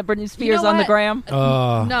been looking at Britney Spears on the what? gram? No,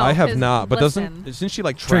 I have 'cause not. But listen, isn't she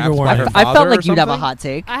like Trigger trapped by warning. her I father felt like or you'd have a something? hot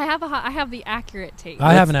take. I have the accurate take.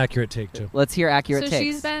 I have an accurate take too. Let's hear accurate so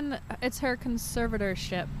takes. it's her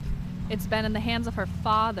conservatorship. It's been in the hands of her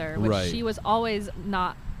father, which Right. she was always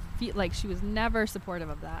not like she was never supportive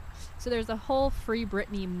of that. So there's a whole Free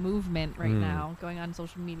Britney movement right now going on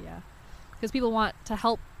social media because people want to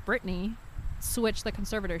help Britney switch the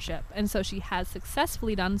conservatorship, and so she has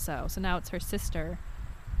successfully done so. So now it's her sister,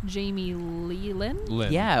 Jamie Lee Lynn.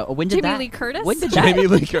 Yeah, when did Jamie that? Lee Curtis? When did Jamie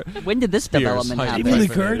that? Lee Curtis. When did this Spears. development Hi, happen? Jamie Lee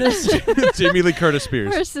Curtis? Jamie Lee Curtis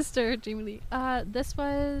Spears. Her sister, Jamie Lee. This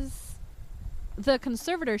was the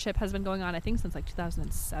conservatorship has been going on, I think, since like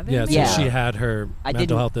 2007. Yeah, so Yeah. she had her I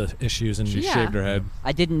mental didn't- health issues, and She Yeah. shaved her head.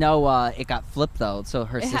 I didn't know it got flipped though. So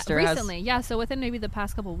her sister has. recently. Yeah, so within maybe the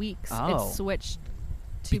past couple weeks, Oh. it's switched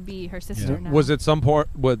to be her sister now. Was it some part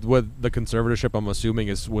with the conservatorship? I'm assuming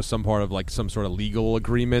was some part of like some sort of legal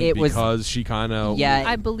agreement It was- because she kind of Yeah.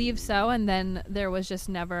 I believe so, and then there was just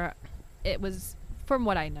never. It was, from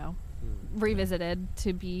what I know, revisited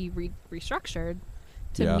to be restructured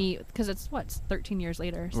to Yeah. meet because it's 13 years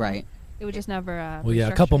later. So Right. It was just never. well, yeah,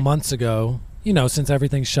 a couple restructured. months ago, since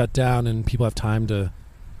everything's shut down and people have time to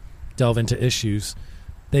delve into issues,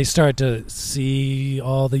 they start to see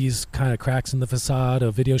all these kind of cracks in the facade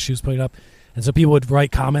of video she was putting up. And so people would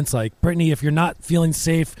write comments like, Brittany, if you're not feeling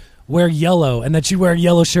safe, wear yellow. And then she'd wear a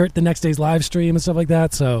yellow shirt the next day's live stream and stuff like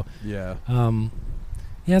that. So, yeah.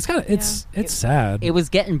 yeah, it's kind of, it's sad. It was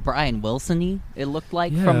getting Brian Wilson-y, it looked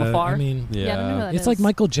like, yeah, from afar. I mean, Yeah, I don't know who that it's like is.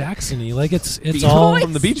 Michael Jackson-y. Like, it's Beach all... Boys?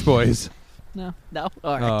 From the Beach Boys. No, No?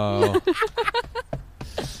 All right. Oh,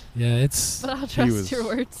 Yeah, it's... but I'll trust was- your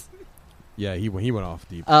words. yeah. He went off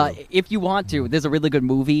deep. If you want to, there's a really good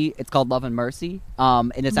movie. It's called Love and Mercy,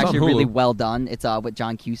 and it's It's on actually really Hulu. well done. It's with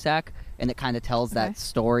John Cusack, and it kind of tells Okay. that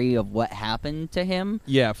story of what happened to him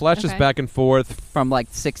Yeah, flashes Okay. back and forth. from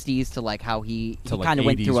like 60s to like how he To, like, kind of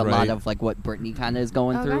went 80s, through a lot right? of like what Britney kind of is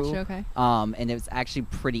going Oh, through. gotcha, okay. And it was actually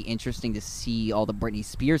pretty interesting to see all the Britney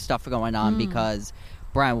Spears stuff going on because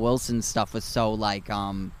Brian Wilson's stuff was so like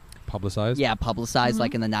Publicized. publicized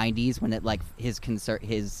like in the 90s when it like his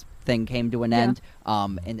thing came to an Yeah. end,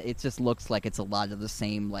 and it just looks like it's a lot of the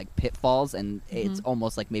same like pitfalls, and it's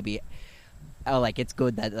almost like maybe like it's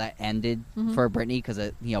good that that ended for Britney because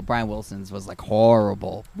Brian Wilson's was like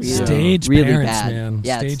horrible. Yeah. Stage really parents, bad. man.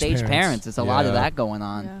 Yeah, it's Stage stage parents. It's a lot of Yeah. that going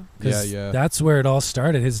on. Yeah. 'Cause Yeah. that's where it all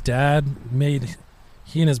started. His dad made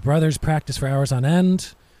he and his brothers practice for hours on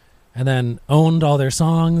end, and then owned all their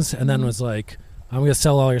songs, and then was like, "I'm going to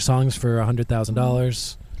sell all your songs for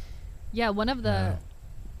 $100,000." Yeah, one of the. Yeah.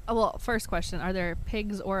 Oh, well, first question: are there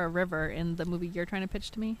pigs or a river in the movie you're trying to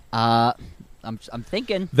pitch to me? I'm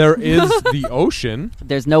thinking There is the ocean.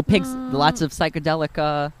 there's no pigs. Lots of psychedelic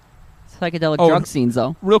Oh, drug scenes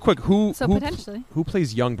though. Real quick, who So who, potentially. who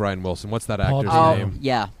plays young Brian Wilson? What's that Paul actor's Dano. name?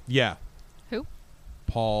 Yeah. Yeah, Who?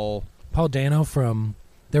 Paul. Paul Dano from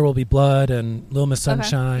There Will Be Blood and Little Miss Okay.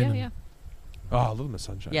 Sunshine. Yeah, and- yeah. Oh, Little Miss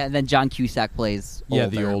Sunshine. Yeah, and then John Cusack plays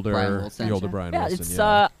the older Brian Wilson. the older Brian Yeah, Wilson. it's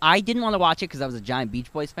yeah. I didn't want to watch it because I was a giant Beach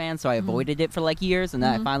Boys fan, so I avoided it for like years, and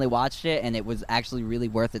then I finally watched it, and it was actually really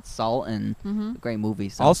worth its salt and a great movie.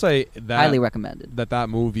 So I'll say that highly recommended. that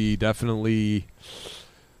movie definitely.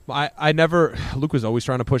 I never. Luke was always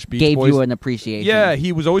trying to push Beach Gave Boys. you an appreciation. Yeah,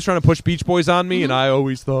 he was always trying to push Beach Boys on me, and I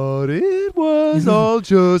always thought it was all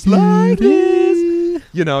just like this.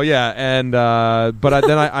 Yeah, and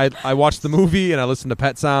then I watched the movie and I listened to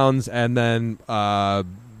Pet Sounds, and then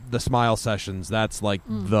the Smile Sessions. That's like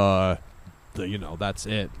the that's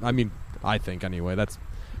it. I mean, I think anyway. But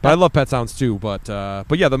I love Pet Sounds too. But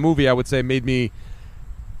yeah, the movie I would say made me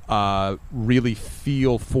really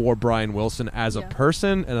feel for Brian Wilson as a Yeah.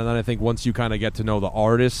 person, and then I think once you kind of get to know the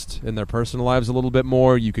artist and their personal lives a little bit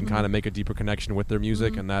more, you can kind of make a deeper connection with their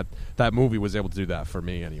music, and that movie was able to do that for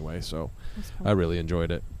me anyway. So That's cool. I really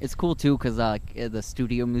enjoyed it. It's cool too because the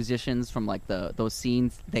studio musicians from like those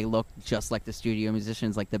scenes, they look just like the studio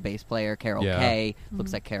musicians. Like the bass player Carol Yeah. Kay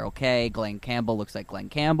looks like Carol Kay. Glenn Campbell looks like Glenn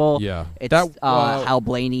Campbell. Yeah. It's That, Hal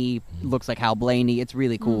Blaney looks like Hal Blaney. It's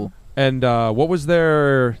really cool. And what was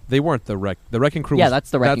their? They weren't the Wrecking Crew. Yeah, was- that's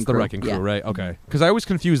the Wrecking That's the Crew, Wrecking Crew, yeah. right? Okay. Because I always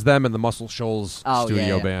confused them and the Muscle Shoals Oh, yeah,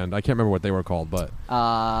 studio yeah. band. I can't remember what they were called, but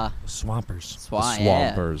Swampers. the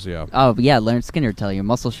Yeah. Swampers. Yeah. Oh yeah, Leonard Skinner tell you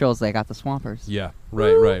Muscle Shoals they got the Swampers. Yeah.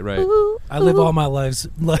 Right. I live all my life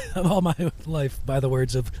by the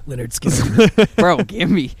words of Leonard Skinner. Bro, give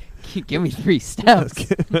me 3 steps.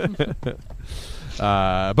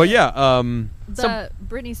 But yeah. The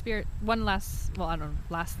Britney Spears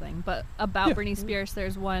last thing, but about Britney Spears,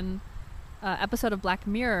 there's one episode of Black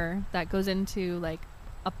Mirror that goes into like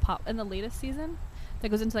a pop in the latest season that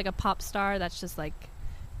goes into like a pop star that's just like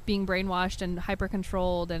being brainwashed and hyper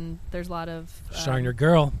controlled, and there's a lot of Starring your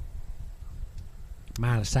girl,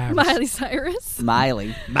 Miley Cyrus. Miley Cyrus.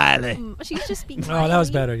 Miley. She's just being Oh, that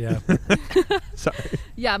was Miley. better. Yeah. Sorry.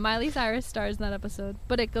 Yeah, Miley Cyrus stars in that episode,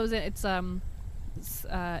 but it goes in. It's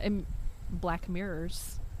in Black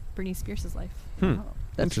Mirror's Britney Spears' life.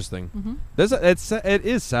 Interesting. Mm-hmm. It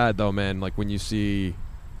is sad though, man. Like when you see,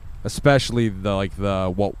 especially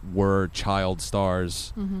the what were child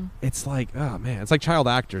stars. Mm-hmm. It's like, oh man, it's like child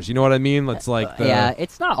actors. You know what I mean? It's like Yeah,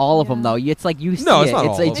 it's not all of them Yeah. though. It's like you see No, it's it. not It's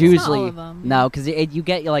all like of them. It's usually not all of them, no, yeah. because you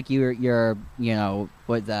get like your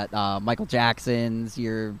what's that Michael Jackson's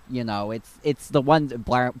it's the ones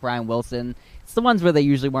Brian Wilson. It's the ones where they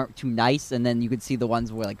usually weren't too nice, and then you could see the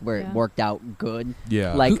ones where it Yeah. worked out good.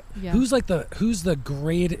 yeah. Like Yeah. Who's the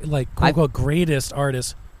great like quote unquote greatest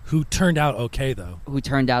artist who turned out okay though? who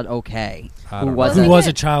turned out okay. I Who don't know. was Who it? was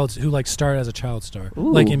a child who like started as a child star,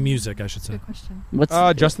 Ooh. like in music, I should say. Good question. What's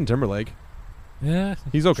Justin Timberlake. Yeah.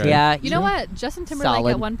 He's okay. Yeah, You know what? Justin Timberlake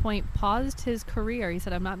Solid. at one point paused his career. He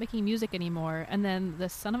said, "I'm not making music anymore." And then the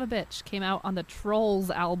son of a bitch came out on the Trolls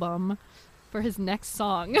album for his next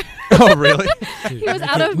song. Oh really? He was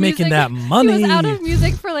out of making music. that money. He was out of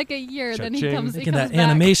music for like a year. Then he Cha-ching. comes. He Making comes that back.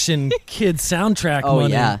 animation kid soundtrack Oh,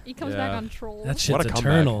 money. yeah. He comes Yeah. back on Trolls. That What shit's a comeback.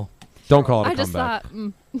 eternal. Don't call it a I just comeback.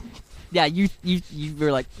 thought, Yeah, you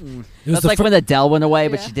were like It was that's the like fir- when Adele went away,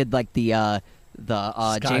 but Yeah. she did like the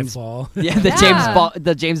James Skyfall. yeah the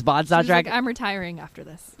Yeah. James Bond she was soundtrack. like, I'm retiring after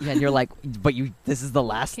this. Yeah, and you're like, but this is the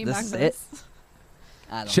last. Came This back is for it. this.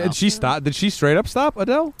 I don't know. She stopped. Did she straight up stop,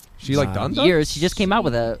 Adele? She like done? Years. She just came out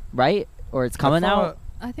with a right, or it's coming out.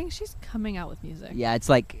 I think she's coming out with music. Yeah, it's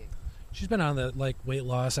like She's been on the like weight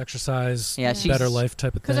loss, exercise, yeah, Yeah. she's better life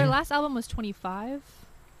type of Because thing. her last album was 25.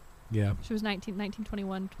 Yeah. She was 19,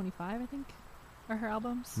 21, 25, I think, are her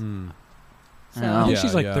albums. Hmm. I So don't I know. think Yeah,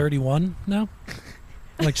 she's like yeah. 31 now.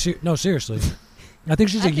 Like no, seriously. I think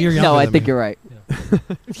she's I a year think- younger. no, I than think me. you're right.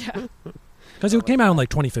 yeah. Because it came out in like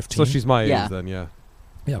 2015. So she's my Yeah. age then, yeah.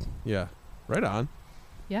 Yeah. Yeah. Right on.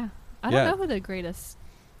 Yeah. I Yeah. don't know who the greatest.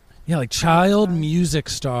 Yeah, like child Star. music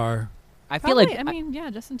star. I feel Probably, like yeah,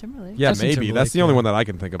 Justin Timberlake. Yeah, Justin maybe. Timberlake, That's the only yeah. one that I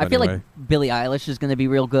can think of I feel anyway. like Billie Eilish is going to be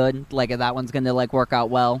real good. Like that one's going to like work out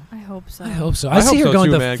well. I hope so. I hope so. I I see hope her so going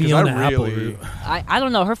too, the man, 'cause I Fiona Apple really- route. I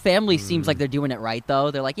don't know. Her family seems like they're doing it right though.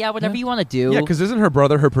 They're like, yeah, whatever Yeah. you want to do. Yeah, because isn't her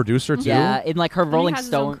brother her producer too? Yeah, in like her And he Rolling has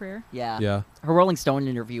his own Stone. career. Yeah. Yeah. Her Rolling Stone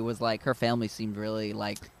interview was like her family seemed really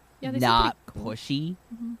like Yeah, they seem not pretty cool. pushy.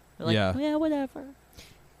 Mhm. They're like, Yeah. whatever.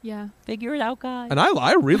 Yeah. Figure it out, guys. And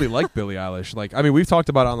I really like Billie Eilish. Like, I mean, we've talked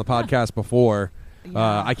about it on the podcast before.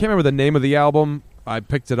 Yeah. I can't remember the name of the album. I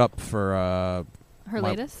picked it up for Her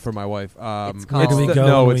latest? for my wife. It's Where do we called- go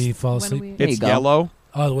no, when it's we fall When asleep? we- There you it's go. Yellow.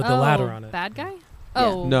 Oh, with the ladder on it. Bad guy?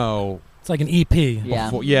 Oh. No. It's like an EP. Yeah.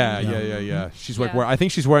 Yeah, Yeah. yeah. She's like, Yeah. I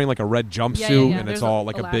think she's wearing like a red jumpsuit, yeah. and There's it's all a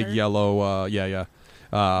like a big ladder. yellow. Yeah.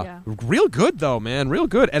 Real good though, man. Real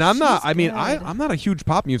good. And I'm not. She's I mean, good. I'm not a huge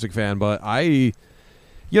pop music fan, but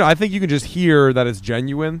I think you can just hear that it's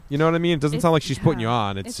genuine. You know what I mean? It doesn't sound like she's putting you yeah.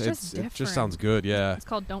 on. It's It just just different. sounds good. Yeah. It's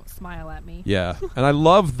called Don't Smile at Me. Yeah. And I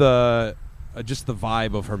love the just the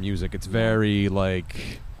vibe of her music. It's very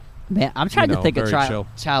like Man, I'm trying You to know, think of very chill.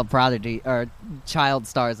 child prodigy or child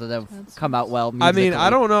stars that have That's come out well. I mean, I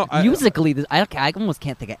don't know. musically. I almost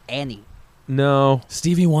can't think of any. No.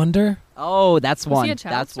 Stevie Wonder. Oh, that's Was one. he a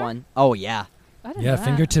child That's star? one. Oh yeah, I didn't Yeah, know that.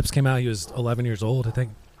 Fingertips came out. He was 11 years old, I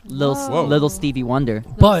think. Whoa. little Stevie Wonder.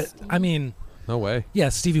 Little But Stevie. I mean, No way. yeah,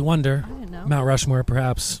 Stevie Wonder, I didn't know. Mount Rushmore,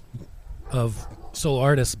 perhaps, of solo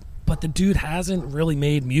artists. But the dude hasn't really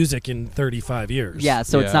made music in 35 years. Yeah,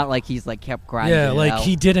 so it's Yeah. not like he's like kept grinding. Yeah, it like out.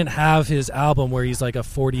 he didn't have his album where he's like a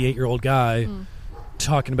 48-year-old guy Mm.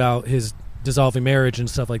 talking about his dissolving marriage and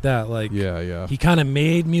stuff like that. Like, Yeah. he kind of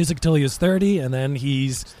made music till he was 30, and then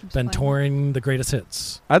he's keeps been playing. touring the greatest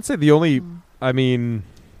hits. I'd say the only. Mm. I mean,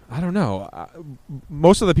 I don't know.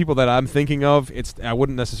 Most of the people that I'm thinking of, I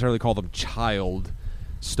wouldn't necessarily call them child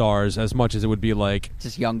stars as much as it would be like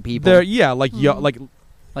just young people. they're like Mm. like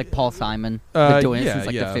Like Paul Simon, Uh, been doing it yeah, since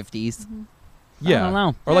like yeah. the 50s. Mhm. Yeah. I don't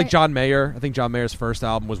know. Or like Right. John Mayer. I think John Mayer's first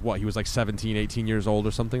album was what? He was like 17, 18 years old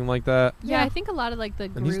or something like that. Yeah, I think a lot of like the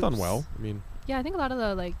groups. And he's done well. I mean, Yeah, I think a lot of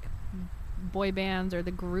the like boy bands or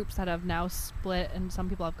the groups that have now split and some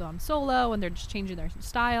people have gone solo and they're just changing their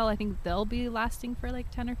style. I think they'll be lasting for like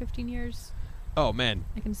 10 or 15 years. oh man.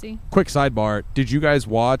 I can see. Quick sidebar. Did you guys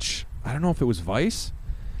watch, I don't know if it was Vice?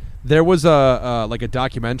 There was a like a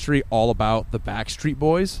documentary all about the Backstreet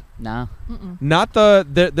Boys. Nah. Not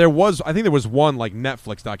there was, I think there was one like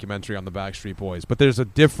Netflix documentary on the Backstreet Boys, but there's a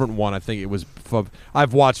different one. I think it was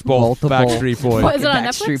I've watched both Multiple Backstreet Boys. What, is it on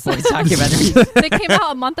Backstreet Netflix? Boys documentaries. They came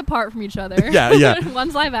out a month apart from each other. Yeah.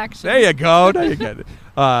 One's live action. There you go. Now you get it.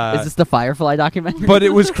 Is this the Firefly documentary? But it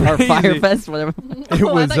was or crazy. Firefest, whatever. It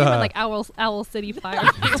Oh, was I thought you meant like Owl City Fire.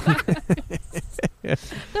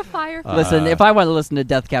 The Fire. Listen, if I want to listen to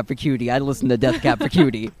Death Cab for Cutie, I'd listen to Death Cab for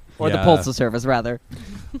Cutie. Or the Yeah. Postal Service, rather.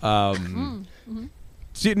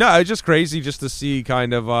 See, no, it's just crazy just to see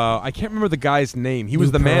kind of. I can't remember the guy's name. He was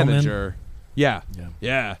Lou the Pearlman. manager. Yeah.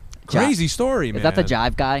 Crazy story, man. Is that the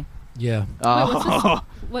Jive guy? Yeah. Oh.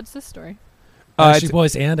 What's this story? Backstreet it's-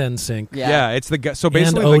 Boys and NSYNC. Yeah, it's the guy. So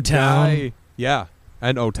basically, the O-Town. guy. Yeah,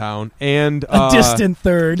 and O-Town, and A distant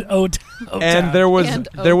third. O-Town. And there was And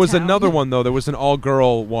another O-Town. one though. There was an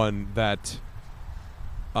all-girl one that.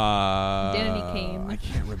 Danny Kane. I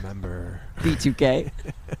can't remember. B2K.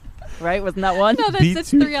 Right? Wasn't that one? No, that's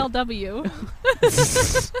B2K.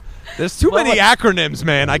 3LW. There's too Well, many acronyms,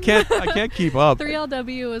 man. I can't keep up.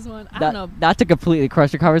 3LW is one. I don't know. Not to completely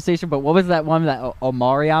crush the conversation, but what was that one that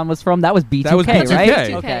Omarion was from? That was B2K, That was B2K. right?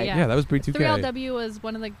 B2K, Okay. yeah. Yeah, that was B2K. 3LW was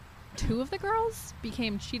one of the two of the girls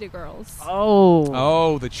became Cheetah Girls. Oh.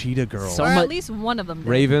 Oh, the Cheetah Girls. So or much- at least one of them did.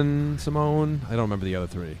 Raven, Simone. I don't remember the other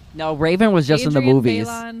three. No, Raven was just in the Adrienne movies.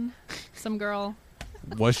 Bailon, some girl.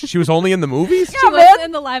 Was she was only in the movies? She was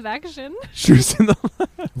in the live action. She was in the.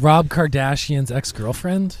 Rob Kardashian's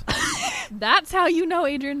ex-girlfriend. That's how you know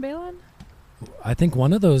Adrienne Bailon? I think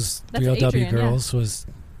one of those That's 3LW Adrian, yeah. girls was.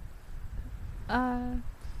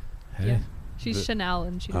 Hey. Yeah. She's The- Chanel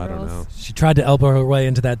and Cheetah I don't Girls. know. She tried to elbow her way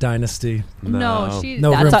into that dynasty. No, she.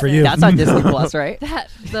 No That's room on, for you. That's on Disney Plus, right? That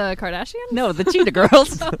the Kardashians? No, the Cheetah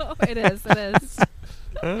Girls. Oh, it is. It is.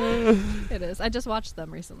 It is. I just watched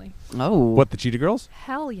them recently. Oh. What, the Cheetah Girls?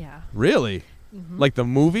 Hell yeah. Really? Like the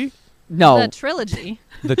movie? No. The trilogy.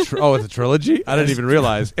 It's a trilogy? I didn't even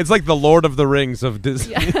realize. It's like the Lord of the Rings of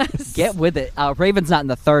Disney. Yes. Get with it. Raven's not in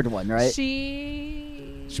the third one, right?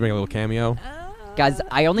 She. She make a little cameo. Guys,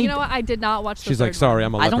 I only. You know what? I did not watch the She's third like, sorry,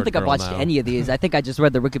 I'm one. a I don't leopard think I've girl watched now. any of these. I think I just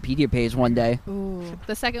read the Wikipedia page one day. Ooh.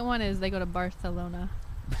 The second one is they go to Barcelona.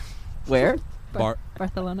 Where?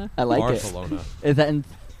 Barcelona. I like Barcelona. it. Is that in?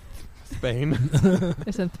 Spain.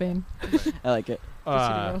 It's in Spain. I like it.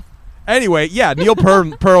 Anyway, yeah, Neil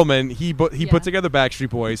Pearlman, he Yeah. put together Backstreet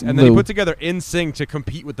Boys, and then he Lou. put together NSYNC to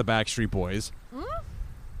compete with the Backstreet Boys.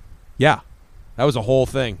 Yeah, that was a whole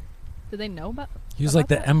thing. Did they know about? He was like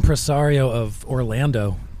the that? impresario of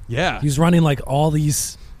Orlando. Yeah, He was running like all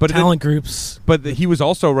these But talent groups. but he was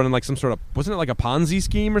also running like some sort of, wasn't it like a Ponzi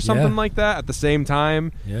scheme or something Yeah. like that at the same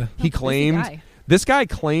time? Yeah. He busy claimed guy. this guy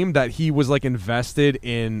claimed that he was like invested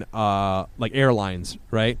in like airlines,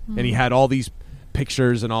 right? And he had all these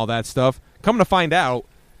pictures and all that stuff. Come to find out,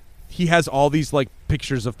 he has all these like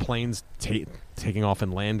pictures of planes taking off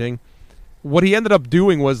and landing. What he ended up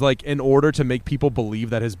doing was like, in order to make people believe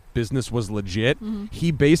that his business was legit, he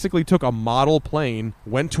basically took a model plane,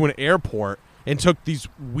 went to an airport, and took these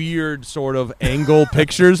weird sort of angle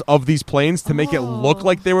pictures of these planes to make it look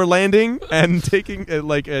like they were landing and taking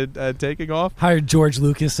taking off. Hired George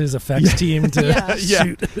Lucas's effects team to Yeah. Yeah,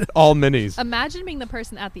 shoot. all minis. Imagine being the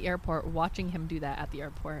person at the airport watching him do that at the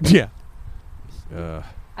airport. Yeah.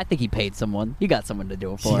 I think he paid someone. He got someone to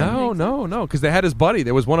do it for him. No, because they had his buddy.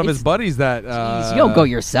 There was one of his It's- buddies that. Jeez, you don't go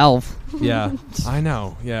yourself. Yeah, I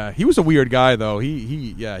know. Yeah, he was a weird guy though.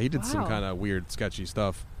 He did some Wow. kind of weird, sketchy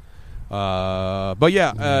stuff. But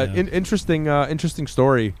yeah, Yeah. interesting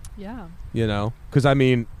story. Yeah. You know, because I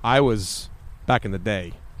mean, I was back in the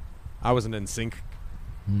day. I was an NSYNC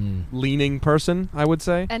leaning person, I would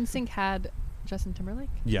say. NSYNC had Justin Timberlake.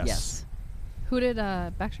 Yes. Who did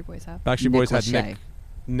Backstreet Boys have? Backstreet Nick Boys had Lachey.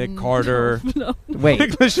 Nick Carter. No. Wait,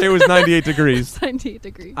 Nick Lachey was 98 degrees. 98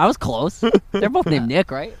 degrees. I was close. They're both named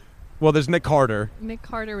Nick, right? Well, there's Nick Carter. Nick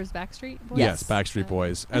Carter was Backstreet Boys. Yes, Backstreet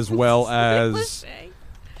Boys, as well as Lachey.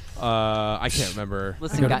 I can't remember.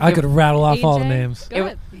 Listen, I could rattle off all the AJ? names. Go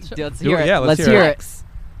ahead. Let's Do hear it, it. yeah, let's hear it.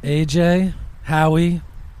 it. AJ, Howie,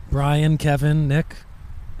 Brian, Kevin, Nick.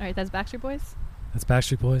 All right, that's Backstreet Boys. That's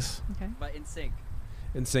Backstreet Boys. Okay. But in sync.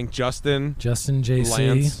 NSYNC, Justin, Justin, JC,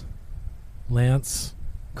 Lance. Lance.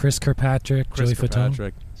 Chris Kirkpatrick, Joey Fatone.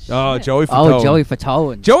 Kirkpatrick. Oh, Joey Fatone. Oh, Joey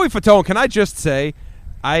Fatone. Joey Fatone. Can I just say,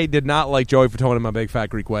 I did not like Joey Fatone in My Big Fat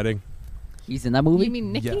Greek Wedding. He's in that movie? You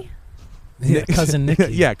mean Nikki? Yeah, cousin Nikki.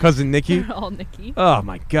 Yeah, cousin Nikki. They're all Nikki. Oh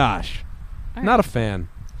my gosh, All not a right. fan.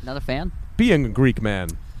 Not a fan? Being a Greek man,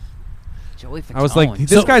 Joey Fatone. I was like, this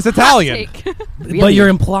So- guy's Italian. Hot take. Really? But you're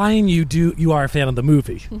implying you are a fan of the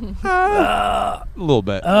movie. A little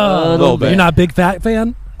bit. Oh, a little bit. You're not a big fat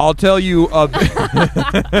fan? I'll tell you. I'll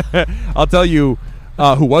tell you.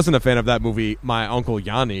 Who wasn't a fan of that movie? My uncle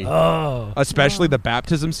Yanni. Oh. Especially Oh. the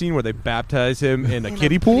baptism scene where they baptize him in a In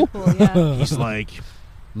kiddie pool. yeah. He's like,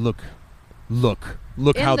 look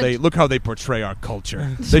In how the- they portray our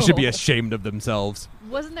culture. They should be ashamed of themselves.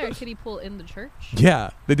 Wasn't there a kiddie pool in the church? Yeah,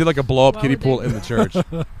 they did like a blow up Why kiddie would they pool do in the church.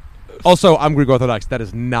 Also, I'm Greek Orthodox. That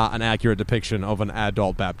is not an accurate depiction of an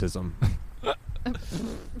adult baptism.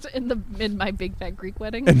 In my big fat Greek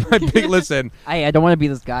wedding. And my big listen, I don't want to be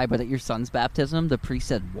this guy, but at your son's baptism, the priest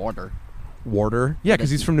said water. Warder. Yeah, because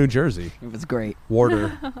he's from New Jersey. It was great.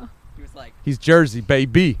 Warder. He was like, He's Jersey,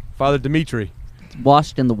 baby. Father Dimitri.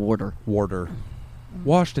 washed in the water. Warder.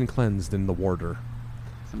 Washed and cleansed in the warder.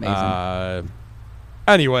 It's amazing.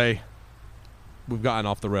 Anyway, we've gotten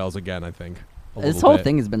off the rails again, I think. a This little whole bit.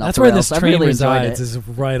 thing has been That's off the where rails. this I train really enjoyed resides, it. is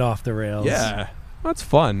right off the rails. Yeah. That's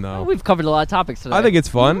fun, Oh, though. we've covered a lot of topics today. I think it's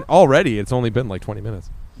fun. Already, it's only been like 20 minutes.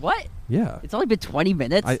 What? Yeah. It's only been 20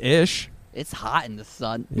 minutes? Ish. It's hot in the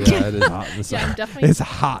sun. Yeah, it is hot in the sun. Yeah, I'm definitely. It's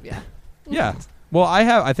hot. Yeah. Yeah. Well,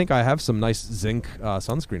 I think I have some nice zinc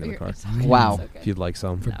sunscreen in the car. Wow. It's okay. If you'd like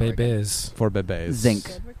some. For No, we're good. babies. For bebes. Zinc.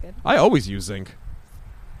 Good, we're good. I always use zinc.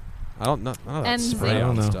 I don't know. That And spray zinc. I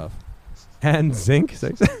on don't know. stuff. And zinc.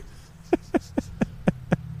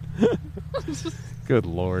 Good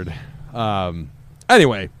lord.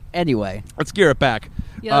 Anyway, Anyway, let's gear it back.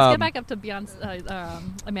 Yeah, let's Um, get back up to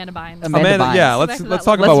Beyonce, Amanda Bynes. Amanda Bynes. yeah, Go let's back to let's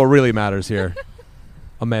that talk one. about what really matters here.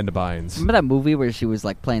 Amanda Bynes. remember that movie where she was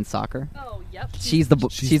like playing soccer? Oh, yep. She's the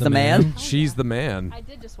She's the the man. man. She's the man. I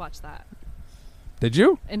did just watch that Did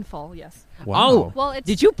you? in full. Yes. Oh. Well, it's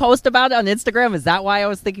Did you post about it on Instagram? Is that why I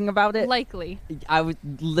was thinking about it? likely. I was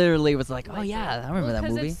literally was like, oh Likely. yeah, I remember Well, that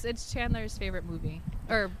 'cause movie. It's Chandler's favorite movie,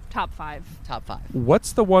 or top 5. Top 5.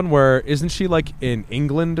 What's the one where isn't she like in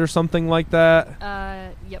England or something like that?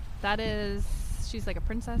 Yep. That is. She's like a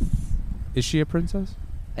princess. Is she a princess?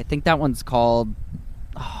 I think that one's called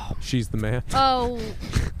She's the man. Oh,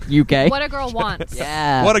 UK. What a Girl Wants.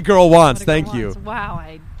 Yeah. What a girl wants. What a Girl Thank you. Wants. Wow.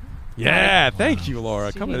 Yeah, thank you,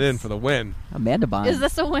 Laura. Coming Jeez. in for the win. Amanda Bynes. Is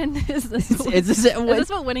this a win? Is this? A win? Is this a win? Is this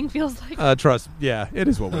what winning feels like? Trust. Yeah, it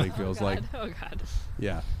is what winning Oh, feels God. like. Oh God.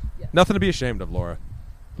 Yeah. Yeah. Nothing to be ashamed of, Laura.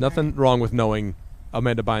 Nothing wrong with knowing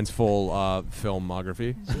Amanda Bynes' full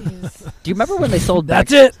filmography. Jeez. Do you remember when they sold back?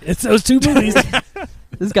 That's it. It's those two movies.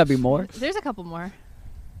 There's got to be more. There's a couple more.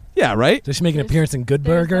 Yeah, right? Does she make an There's- appearance in Good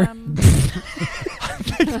There's, Burger?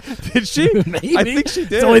 Did she? Maybe. I think she It's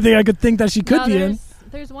did. the only thing I could think that she could no, be in.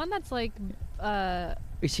 there's one that's like.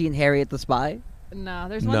 Is she in Harriet the Spy? No,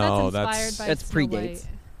 there's one No, that's that's- inspired by That's Snow predates. White.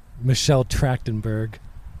 Michelle Trachtenberg.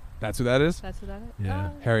 That's who that is? That's what that is. Yeah.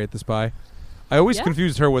 Harriet the Spy. I always Yeah.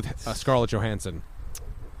 confused her with Scarlett Johansson.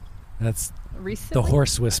 That's Recently. the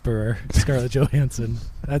Horse Whisperer, Scarlett Johansson.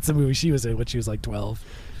 That's the movie she was in when she was like 12.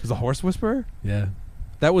 Was the Horse Whisperer? Yeah.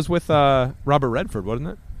 That was with Robert Redford, wasn't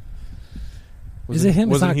it? Is it him?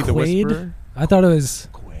 It's Wasn't not he the Quaid? Whisperer? I thought it was.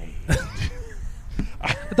 Quaid.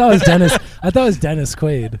 I thought it was Dennis. I thought it was Dennis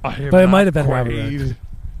Quaid, but it might have been Robert Redford.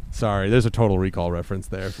 Sorry, there's a Total Recall reference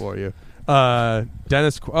there for you. Was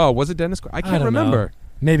it Dennis? I can't don't remember. know.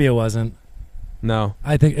 Maybe it wasn't. No,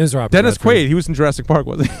 I think it was Robert. Dennis Redford. Quaid. He was in Jurassic Park,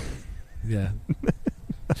 wasn't he? Yeah.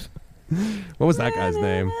 What was that guy's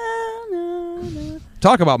name?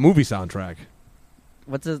 Talk about movie soundtrack.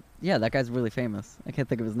 What's his? Yeah, that guy's really famous. I can't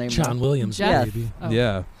think of his name. John now. Williams, Jeff. baby. Oh.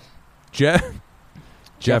 Yeah,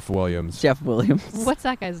 Jeff Williams. Jeff Williams. What's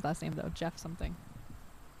that guy's last name though? Jeff something.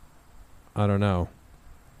 I don't know.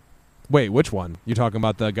 Wait, which one? You talking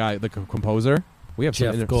about the guy, the composer? We have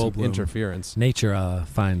Jeff some Goldblum. interference. Nature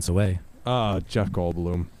finds a way. Jeff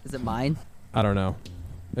Goldblum. Is it mine? I don't know.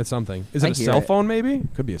 It's something. Is I it a hear cell it. phone? Maybe.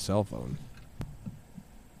 Could be a cell phone.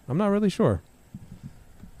 I'm not really sure.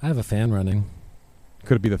 I have a fan running.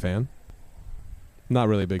 Could it be the fan? Not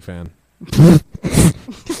really a big fan.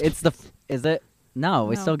 It's the. Is it? No,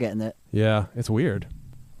 we're No. still getting it. Yeah, it's weird.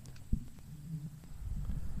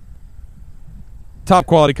 Top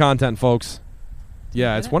quality content, folks.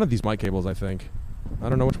 Yeah, it's one of these mic cables, I think. I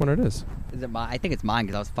don't know which one it is. Is it mine? I think it's mine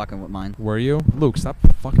because I was fucking with mine. Were you? Luke, stop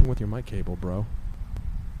fucking with your mic cable, bro.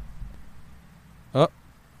 Oh.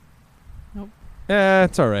 Nope.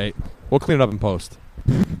 It's all right. We'll clean it up in post.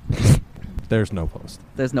 There's no post.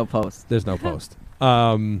 There's no post. There's no post.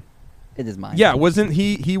 It is mine. Yeah, wasn't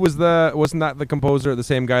that the composer, the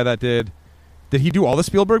same guy that did he do all the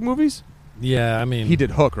Spielberg movies? Yeah, I mean, He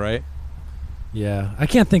did Hook, right? Yeah, I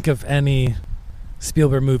can't think of any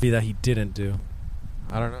Spielberg movie that he didn't do.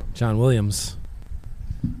 I don't know. John Williams.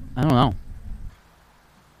 I don't know.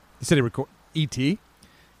 You said he record E.T.?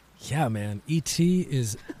 Yeah, man. E.T.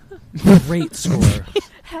 is great score.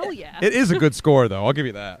 Hell yeah. It is a good score, though. I'll give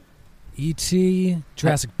you that. E.T.,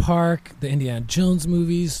 Jurassic Park, the Indiana Jones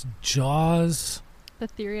movies, Jaws. The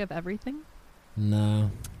Theory of Everything.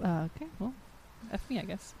 No. Okay, well, F me, I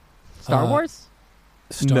guess. Star Uh, Wars?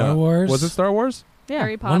 Star No. Wars. Was it Star Wars? Yeah.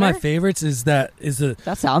 Harry Potter. One of my favorites is a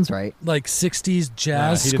That sounds right. like 60s Nah,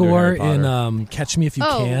 jazz he didn't do score Harry in Potter. Catch Me If You I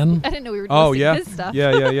Can didn't know we were Oh, listing yeah. his stuff.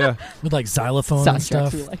 Yeah. with like xylophone and Soundtracks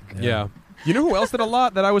stuff. we like. Yeah. You know who else did a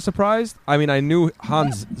lot that I was surprised? I mean, I knew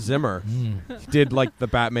Hans Zimmer did like the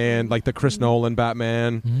Batman, like the Chris Nolan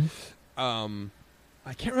Batman. Mhm.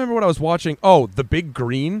 I can't remember what I was watching. Oh, The Big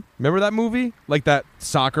Green. Remember that movie? Like that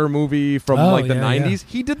soccer movie from Oh, like the yeah, 90s?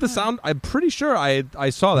 He did the sound. I'm pretty sure I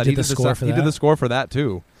saw that. He did the score for He did that? the score for that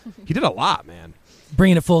too. He did a lot, man.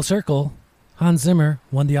 Bringing it full circle, Hans Zimmer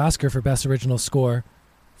won the Oscar for Best Original Score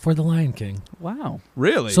for The Lion King. Wow.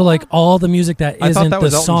 Really? So like all the music that I thought isn't that the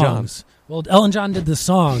was Elton John. songs. Well, Elton John did the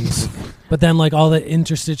songs, but then like all the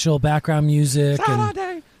interstitial background music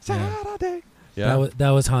and Saturday. Yeah. that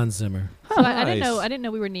was Hans Zimmer. So I didn't know. Nice. I didn't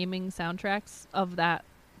know we were naming soundtracks of that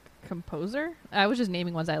composer. I was just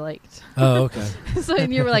naming ones I liked. Oh, okay. So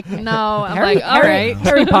and you were like, no. I'm Harry, like, all right.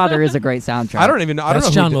 Harry Potter is a great soundtrack. I don't even know. I don't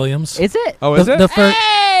That's know. John who Williams. Is it? Oh, is it?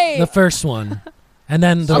 The first one, and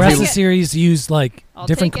then the I'll rest of take the it. series used like I'll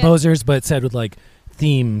different take it. composers, but said with like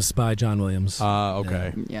themes by John Williams.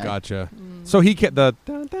 Okay. Yeah. Gotcha. Mm. So he kept the.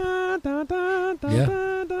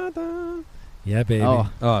 Yeah, baby. Oh,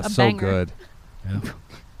 Oh, A so banger. good. Yeah.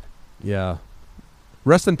 Yeah.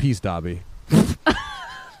 Rest in peace, Dobby.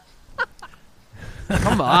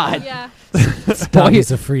 come on. Yeah.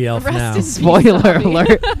 Dobby's a free elf Rest now. in peace. Spoiler Dobby.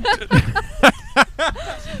 alert.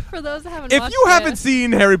 For those that haven't If watched you it, haven't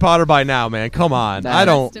seen Harry Potter by now, man, come on. Nah. I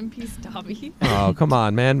don't. Rest in peace, Dobby. Oh, come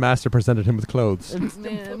on, man. Master presented him with clothes.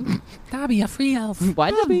 Man. Dobby, a free elf.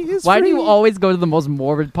 Why Dobby is do you free. always go to the most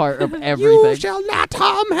morbid part of everything? shall not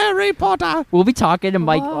harm Harry Potter. We'll be talking to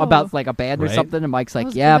Mike Whoa. about like a band or Right. something, and Mike's like, That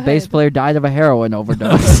was "Yeah, bass good. player died of a heroin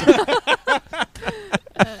overdose."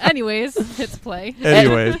 Anyways, hits play.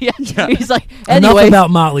 Anyways. Yeah. He's like, Enough "Anyway, about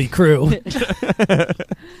Motley Crue.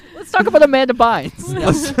 let's talk about Amanda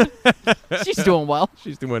Bynes. She's doing well.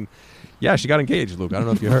 She's doing. Yeah, she got engaged, Luke. I don't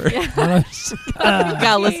know if you heard. You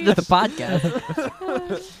gotta listen to the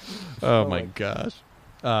podcast. Oh my gosh.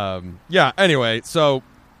 Yeah. Anyway, so.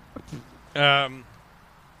 Yeah.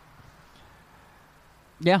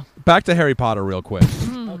 Back to Harry Potter, real quick.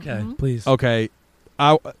 Okay, please. Okay.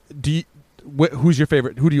 Do you, who's your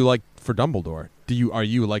favorite? Who do you like for Dumbledore? Are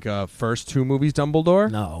you like a first two movies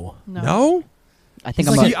Dumbledore? No. No? I think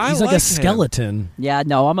He's I'm like, a, I he's like like a him. skeleton. yeah,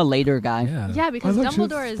 no, I'm a later guy. Yeah. Yeah, because I like his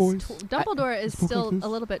Dumbledore is voice. Dumbledore is still a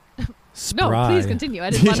little bit. Spry. No, please continue.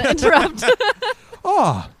 I didn't want to interrupt.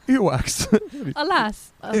 Oh, earwax.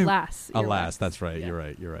 Alas, alas, Alas, earwax. that's right. Yeah.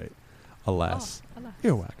 You're right. Alas. Oh, alas.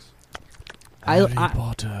 Earwax. I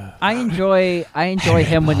Potter. I enjoy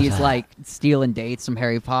him when he's like stealing dates from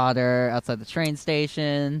Harry Potter outside the train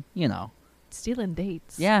station. You know. Stealing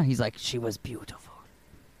dates. Yeah, he's like, she was beautiful.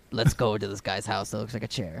 Let's go to this guy's house that looks like a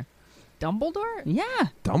chair. Dumbledore. Yeah.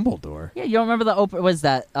 Dumbledore. Yeah, you don't remember the open? Was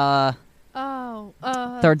that Oh.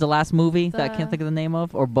 third to last movie that I can't the- think of the name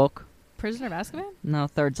of, or book? Prisoner of Azkaban. No,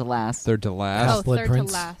 third to last. Third to last. Oh, Half-Blood third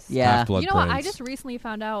Prince? to last. Yeah. Half-Blood You know what? I Prince. just recently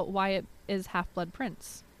found out why it is Half-Blood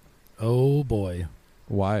Prince. Oh boy.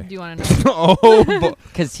 Why? Do you want to know? Oh, boy.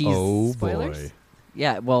 Because he's Oh, Spoilers? boy.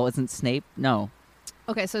 yeah. Well, isn't Snape? No.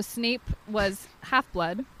 Okay, so Snape was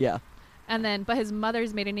half-blood, Yeah. and then but his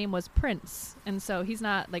mother's maiden name was Prince, and so he's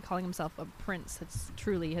not like calling himself a prince. It's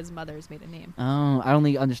truly his mother's maiden name. Oh, I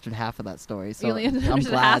only understood half of that story, so you only I'm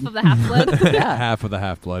understood glad. half of the half-blood. Yeah. Half of the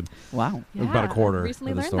Half-Blood. Wow. It was about a Yeah, quarter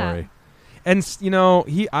recently of the learned story. that.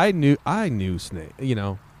 And I knew Snape. You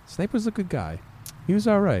know, Snape was a good guy. He was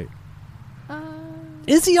all right.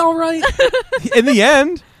 Is he all right? In the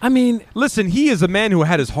end, I mean, listen, he is a man who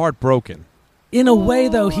had his heart broken. in a way,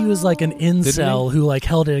 though, he was like an Didn't incel who like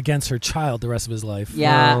held it against her child the rest of his life.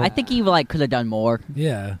 Yeah, Well- I think he like could have done more.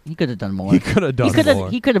 Yeah. He could have done more. He could have done more.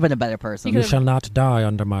 He could have been a better person. He You could've- shall not die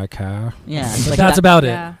under my care. Yeah, But like that's that- about it.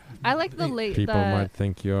 Yeah, I like the late. People the, might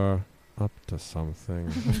think you're up to something.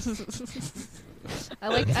 I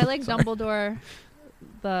like Dumbledore,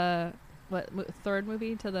 the third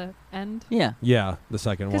movie to the end. Yeah. Yeah, the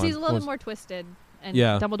second one. Because he's a little Was- bit more twisted, and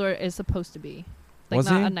Yeah. Dumbledore is supposed to be like Was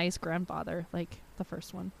not he? a nice grandfather like the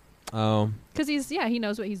first one. Oh, Because he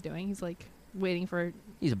knows what he's doing. He's like waiting for.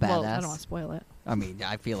 He's a Well, I badass. don't want to spoil it. I mean,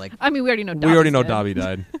 I feel like I mean, we already know. we already know Dobby's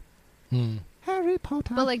dead. Dobby died. Hmm. Harry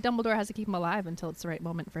Potter. But like Dumbledore has to keep him alive until it's the right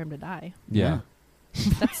moment for him to die. yeah.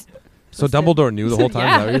 That's So twisted. Dumbledore knew the whole time.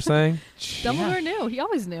 Is that Yeah. what you're saying? Dumbledore knew. He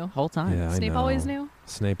always knew. whole time. Yeah, I Snape know. always knew.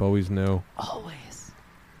 Snape always knew. Always.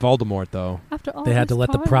 Voldemort, though. After all, They had to this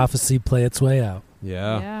let the time. prophecy play its way out.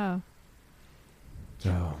 Yeah. Yeah.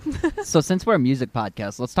 Oh. So since we're a music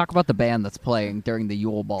podcast, let's talk about the band that's playing during the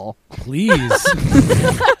Yule Ball. Please.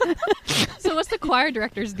 So what's the choir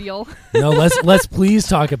director's deal? No, let's please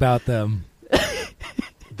talk about them.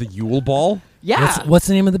 The Yule Ball? Yeah. What's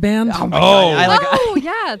the name of the band? Oh my Oh. God. I like. Oh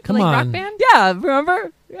yeah, Come like on. rock band. Yeah.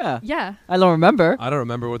 Remember? Yeah. Yeah. I don't remember. I don't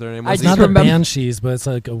remember what their name I was. It's just not the remember- Banshees, but it's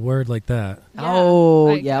like a word like that. Yeah. Oh,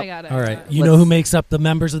 I yep. got it. All I right. got it. You know who Let's- makes up the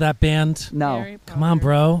members of that band? No. Harry Come on, Potter.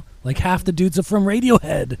 bro. Like half the dudes are from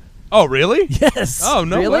Radiohead. Oh, really? Yes. Oh,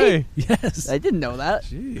 no Really? way. Yes. I didn't know that.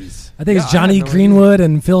 Jeez. I think Yeah, it's Johnny had no Greenwood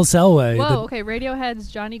and Phil Selway. Whoa. The Okay. Radiohead's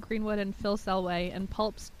Johnny Greenwood and Phil Selway, and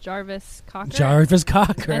Pulp's Jarvis Cocker Jarvis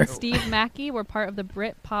Cocker. and Steve Mackey were part of the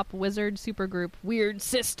Brit pop wizard supergroup Weird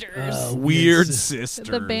Sisters. Weird Yes. Sisters.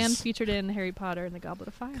 The band featured in Harry Potter and the Goblet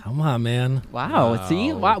of Fire. Come on, man. Wow. Wow.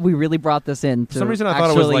 See, wow, we really brought this in. For some reason, I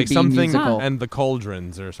thought it was actually like be something musical. and the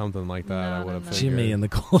Cauldrons or something like that. No, I would no, have no. figured. Jimmy and the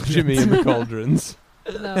Cold. Jimmy and the Cauldrons.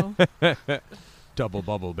 No. Double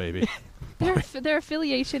bubble, baby. Their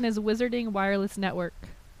affiliation is Wizarding Wireless Network.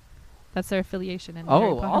 That's their affiliation. In Oh,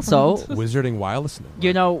 Harry Potter also- world. Wizarding Wireless Network.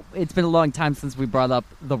 You know, it's been a long time since we brought up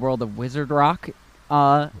the world of Wizard Rock in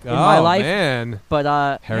oh, my life. man. But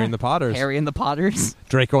Harry yeah. and the Potters. Harry and the Potters.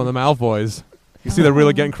 Draco and the Malfoys. You see, they're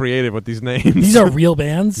really getting creative with these names. These are real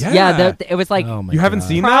bands? Yeah. Yeah, it was like Oh my You haven't God.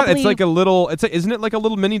 seen that? It's Probably- like a little. Isn't it like a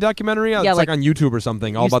little mini documentary? Yeah, it's like like- on YouTube or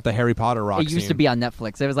something, all used- about the Harry Potter rock it used to scene. be on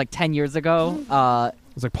Netflix. It was like 10 years ago.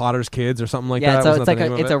 It was like Potter's Kids or something like Yeah, that. so Wasn't it's that like the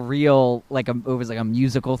name of it's it? a real like it was like a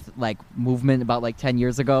musical like movement about like 10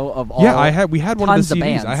 years ago of all. Yeah, we had one of tons the of CDs.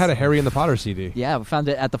 bands. I had a Harry and the Potter CD. Yeah, we found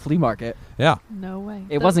it at the flea market. Yeah. No way.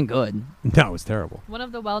 It wasn't good. No, it was terrible. One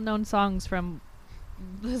of the well-known songs from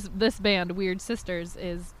this band, Weird Sisters,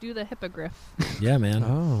 is "Do the Hippogriff." Yeah, man.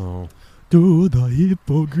 Oh. Do the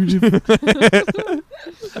hippogriff.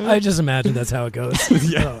 I just imagine that's how it goes.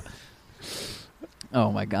 Yeah.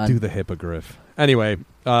 Oh my god. Do the hippogriff. Anyway,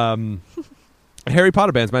 Harry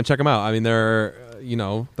Potter bands, man, check them out. I mean, they're,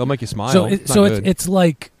 they'll make you smile. So, It's not good. it's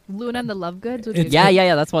like, Luna and the Lovegoods. would It's- be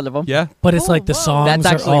yeah, that's one of them. Yeah. but it's Oh, like the whoa. songs That's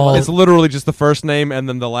are actually all, what It's literally just the first name and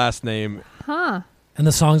then the last name. Huh. and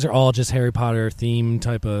the songs are all just Harry Potter theme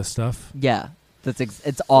type of stuff. Yeah,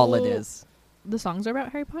 it's all it So- is. The songs are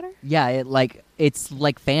about Harry Potter? Yeah, it's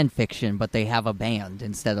like fan fiction, but they have a band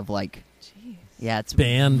instead of like. Jeez. Yeah, it's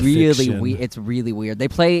Band really fiction. weird. It's really weird. They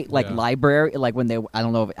play like Yeah. library, like when they. I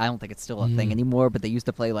don't know. I don't think it's still a thing Mm. anymore, but they used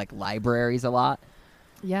to play like libraries a lot.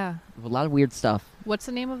 Yeah. A lot of weird stuff. What's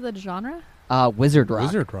the name of the genre? Wizard rock.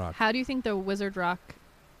 Wizard rock. How do you think the wizard rock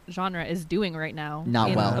genre is doing right now? Not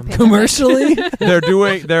in well. the pandemic? Commercially?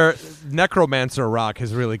 Their necromancer rock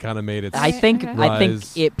has really kind of made its. I think Okay. I think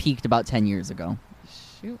Rise. it peaked about 10 years ago.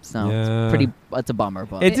 Shoot. So Yeah. it's pretty. It's a bummer,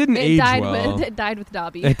 but It didn't age died well. With, it died with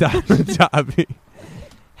Dobby. It died with Dobby.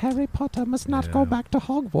 Harry Potter must not Yeah. go back to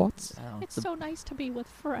Hogwarts. I don't know, It's the- so nice to be with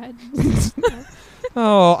friends.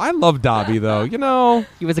 Oh, I love Dobby though.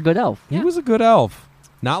 he was a good elf. He Yeah. was a good elf.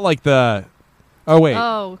 Not like the. Oh wait,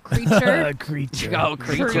 Oh, creature. Creature. Oh,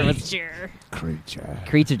 Creature. creature.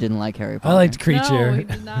 Creature didn't like Harry Potter. I liked Creature. No, he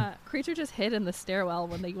did not. Creature just hid in the stairwell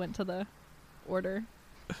when they went to the order.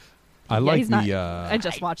 I Yeah, like he's the. not- I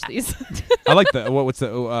just watched these. I like the. What's the?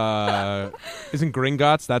 Isn't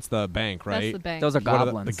Gringotts? That's the bank, right? That's the bank. Those are What are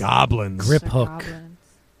goblins. the goblins. Grip They're hook. goblins.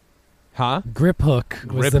 Huh? Grip Hook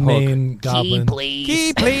was Grip the Hook. main goblin.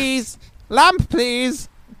 Key, please. Lamp, please.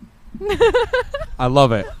 I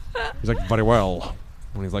love it. He's like, very well.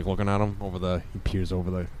 When he's like looking at him he peers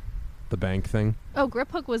over the bank thing. Oh,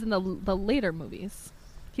 Grip Hook was in the later movies.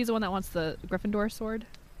 He's the one that wants the Gryffindor sword.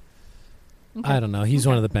 Okay. I don't know. He's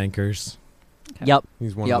one of the bankers. Okay. Yep,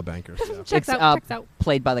 He's one Yep. of the bankers. Yeah. Checks It's, out. Checks out.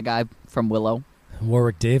 played by the guy from Willow.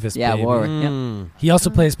 Warwick Davis. Yeah, baby. Warwick. Mm. He also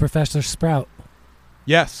plays Professor Sprout.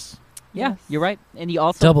 Yes. Yeah, Yes. you're right. And he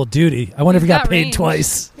also Double duty. I wonder if he He's got got paid range.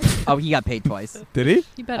 twice. he got paid twice. Did he?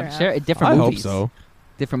 You better. I'm have. sure different I hope movies. so.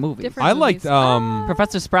 Different movies. Different I liked. movies.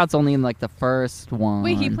 Professor Sprout's only in like the first one.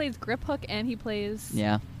 Wait, he plays Grip Hook and he plays.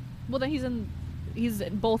 Yeah. Well, then he's in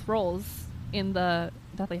both roles in the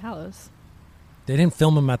Deathly Hallows. They didn't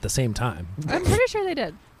film him at the same time. I'm pretty sure they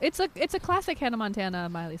did. It's a classic Hannah Montana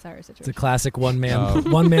Miley Cyrus It's a situation. classic one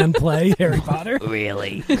Oh. man play. Harry Potter.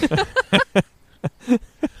 Really?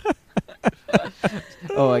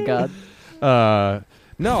 Oh my god.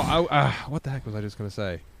 No, what the heck was I just gonna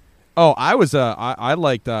say? Oh, I was I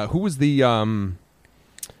liked who was the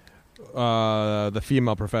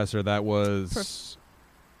female professor that was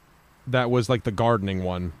like the gardening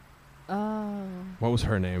one. Oh. What was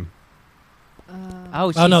her name? Oh,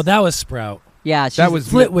 Oh no, she's- that was Sprout. yeah. She's, That was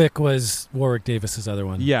Flitwick was Warwick Davis's other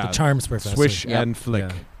one. Yeah. the Charms professor. Swish Yep. and Flick,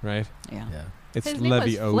 Yeah. right? yeah. Yeah. It's His name was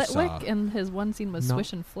Leviosa. Flitwick, and his one scene was No.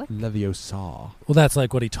 Swish and Flick. Leviosa. Well, that's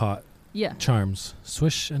like what he taught. Yeah. Charms,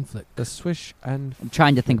 Swish and Flick. The Swish and I'm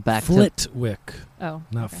trying to think back to. Flitwick, Oh.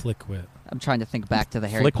 not okay. Flickwit. I'm trying to think back to the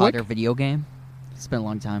Harry Flickwick? Potter video game. It's been a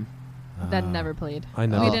long time. That Uh, never played. I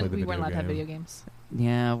know. Oh. We I didn't. played the We weren't allowed to have game. video games.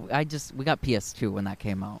 Yeah, we got PS2 when that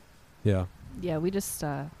came out. Yeah. Yeah, we just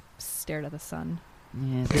stared at the sun.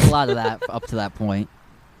 Yeah, there's a lot of that up to that point.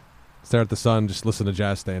 Stare at the sun. Just listen to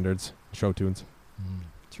jazz standards, show tunes. Mm.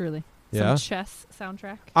 Truly. Yeah. Some chess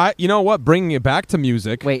soundtrack. You know what? Bringing it back to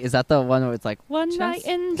music. Wait, is that the one where it's like One Chess? night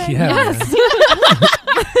in Yeah, Bangkok.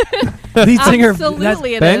 Lead singer.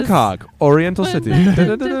 Absolutely, it is. Bangkok, Oriental City.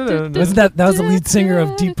 Wasn't that was the lead singer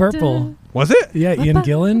of Deep Purple? Was it? Yeah, Ian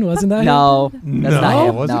Gillan, wasn't that? him? No, that's No, not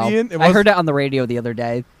him. wasn't no. Ian? It I was- heard it on the radio the other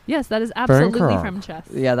day. Yes, that is absolutely Bangkok. from chess.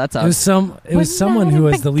 Yeah, that's It was us. It was someone who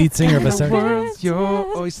was the lead singer of a The certain. world's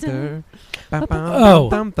your oyster. Oh.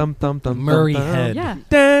 Murray Head. Head.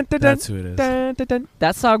 Yeah. That's who it is.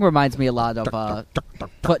 That song reminds me a lot of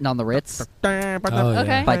Putting on the Ritz Oh, yeah.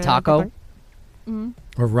 Okay. by Taco. Mhm.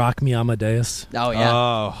 Or Rock Me Amadeus. Oh yeah,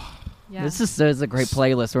 Oh. Yeah. this is a great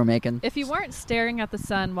playlist we're making. If you weren't staring at the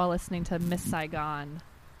sun while listening to Miss Saigon,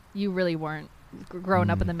 you really weren't growing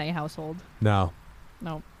up in the May household. No.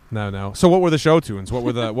 No. No. So what were the show tunes? What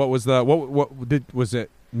were the was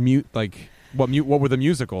it mute like what were the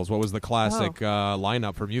musicals? What was the classic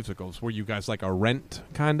lineup for musicals? Were you guys like a Rent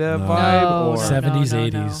kind of No. vibe No. or 70s, no,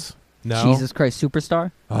 80s. no? Jesus Christ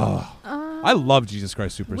Superstar. Oh, I love Jesus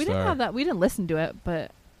Christ Superstar. We didn't have that. We didn't listen to it, but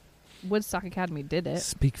Woodstock Academy did it.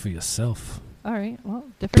 Speak for yourself. All right. Well,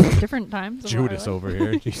 different times. of our Judas life. over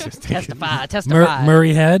here. Jesus, take it. Testify.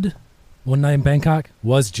 Murray Head, One Night in Bangkok,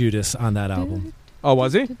 was Judas on that album. Oh,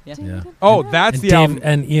 was he? Yeah. Oh, that's And the album.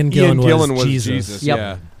 and Ian Ian Gillan, Gillan was Jesus. Yep.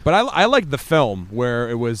 Yeah, but I liked the film where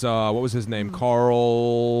it was what was his name?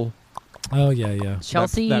 Carl. Oh, yeah.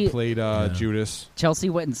 Chelsea that played Yeah. Judas. Chelsea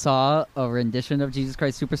went and saw a rendition of Jesus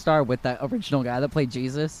Christ Superstar with that original guy that played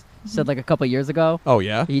Jesus. Said like a couple years ago. Oh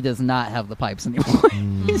yeah. He does not have the pipes anymore.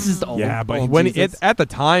 Mm. He's just old. Yeah, but old when Jesus. at the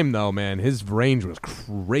time though, man, his range was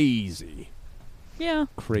crazy. yeah,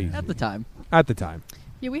 Crazy. at the time. At the time.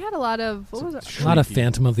 Yeah, we had a lot of what was it? A lot of Shrieky.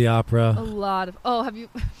 Phantom of the A Opera, lot of. Oh, have you?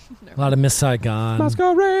 a lot of Miss Saigon,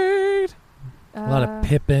 Masquerade. a lot of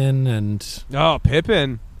Pippin, and Oh,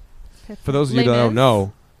 Pippin. For those of you that don't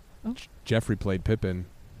know, Oh. Jeffrey played Pippin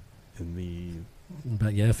in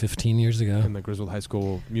but yeah, 15 years ago. the Griswold High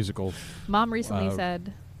School musical. Mom recently Uh,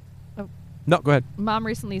 said. No, go ahead. Mom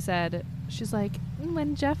recently said she's like,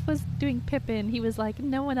 when Jeff was doing Pippin, he was like,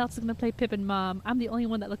 no one else is gonna play Pippin, Mom. I'm the only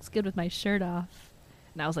one that looks good with my shirt off.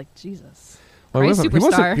 And I was like, Jesus. Well, Christ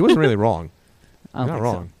Superstar. he wasn't really wrong. I don't Not think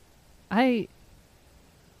wrong.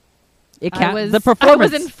 It I ca- was the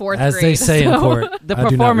performance. I was in fourth As grade. they say in so- court. the I do not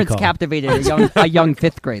performance recall. captivated a young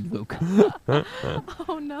fifth grade Luke.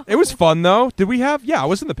 Oh no. It was fun though. Did we have? Yeah, I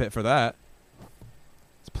was in the pit for that.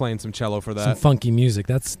 It's playing some cello for Some that. funky music.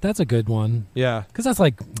 That's a good one. Yeah. Because that's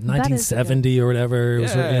like 1970 or whatever. It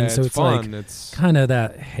was Yeah, written, so it's fun. like It's kind of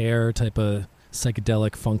that hair type of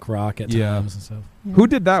psychedelic funk rock at Yeah. times and stuff. Yeah. who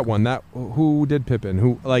did that one? Who did Pippin?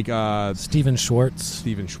 Who like Steven Schwartz.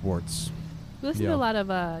 Steven Schwartz. We listened Yeah. to a lot of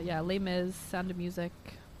Les Mis, Sound of Music.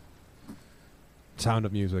 Sound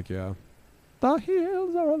of Music. Yeah. The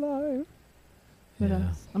hills are alive. What Yeah.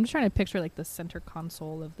 else? I'm just trying to picture like the center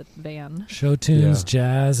console of the van. Show tunes, Yeah.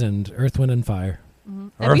 jazz, and Earth, Wind, and Fire.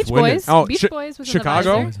 And Earth, Beach Wind, and- Boys. oh, Beach Boys was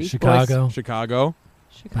Chicago? In the visor. Beach Chicago. Chicago.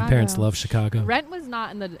 Chicago. My parents love Chicago. Rent was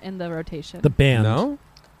not in the rotation. The band. No.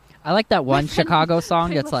 I like that one Chicago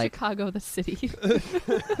song I that's love like Chicago, the city.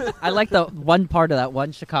 I like the one part of that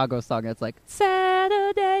one Chicago song that's like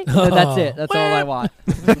Saturday. That's it. That's all I want.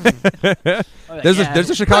 There's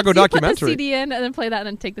a Chicago You put the documentary. CD in and then play that and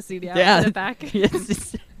then take the CD out Yeah. and put it back.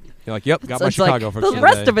 Yes. You're like, yep, got So my it's like, Chicago for the today.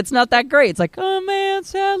 rest of it's not that great. It's like a man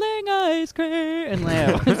selling ice cream and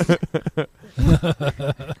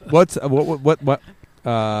What's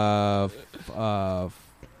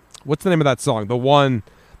what's the name of that song? The one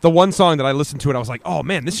the one song that I listened to it, I was like, oh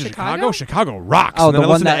man, this is Chicago. Chicago rocks. Oh, and then the I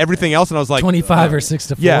one listened to that- everything else, and I was like, 25 or 6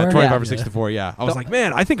 to 4. yeah, 25 Yeah. or 6 to 4. Yeah, I was like,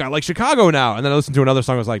 man, I think I like Chicago now. And then I listened to another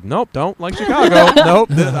song. I was like, nope, don't like Chicago.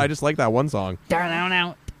 Nope, I just like that one song.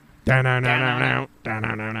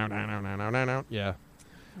 Yeah.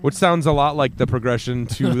 Which sounds a lot like the progression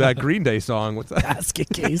to that Green Day song. What's that? Basket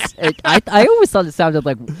case. I always thought it sounded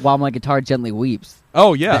like While My Guitar Gently Weeps.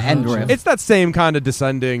 Oh, yeah. The end riff. It's that same kind of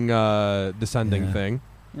descending thing.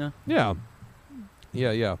 Yeah.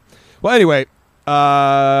 Yeah. Well, anyway,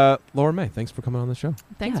 Laura May, thanks for coming on the show.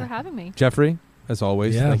 Thanks Yeah. for having me. Jeffrey, as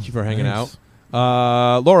always, Yeah, thank you for hanging thanks.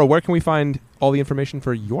 out. Laura, where can we find all the information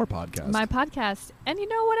for your podcast? My podcast. And you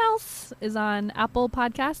know what else is on Apple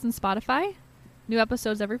Podcasts and Spotify? New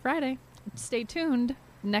episodes every Friday. Stay tuned.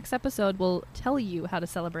 Next episode will tell you how to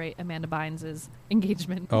celebrate Amanda Bynes'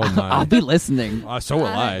 engagement. Oh, I'll my. be listening. So will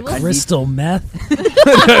I. We'll- Crystal meth.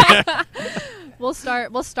 We'll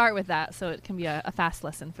start with that, so it can be a fast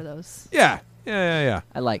lesson for those. Yeah. I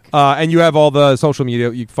like. And you have all the social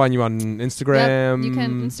media. You can find you on Instagram. Yep, you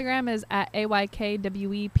can. Instagram is at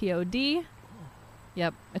AYKWEPOD.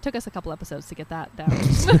 Yep. It took us a couple episodes to get that down.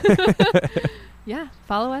 Yeah.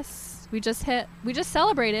 Follow us. We just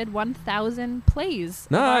celebrated 1,000 plays.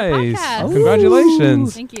 of our Nice. podcast.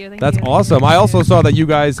 Congratulations. Thank you. That's you. awesome. I also saw that you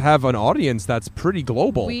guys have an audience that's pretty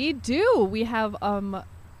global. We do. We have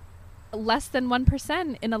less than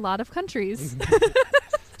 1% in a lot of countries.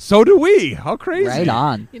 So do we. How crazy. Right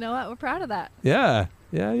on. You know what? We're proud of that. Yeah.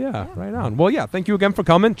 Right on. Well, yeah. Thank you again for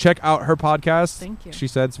coming. Check out her podcast. Thank you. She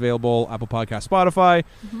said it's available Apple Podcast, Spotify.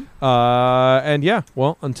 Mm-hmm. And yeah.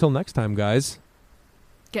 Well, until next time, guys.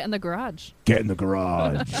 Get in the garage. Get in the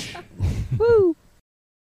garage. Woo.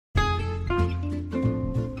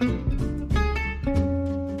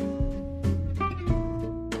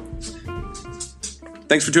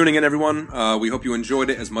 Thanks for tuning in, everyone. We hope you enjoyed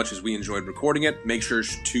it as much as we enjoyed recording it. Make sure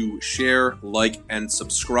to share, like, and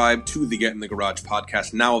subscribe to the Get in the Garage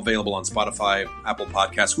podcast, now available on Spotify, Apple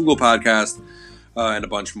Podcasts, Google Podcasts, and a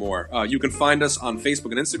bunch more. You can find us on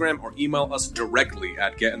Facebook and Instagram, or email us directly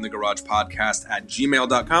at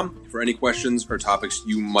getinthegaragepodcast@gmail.com for any questions or topics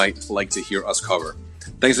you might like to hear us cover.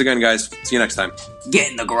 Thanks again, guys. See you next time.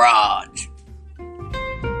 Get in the garage.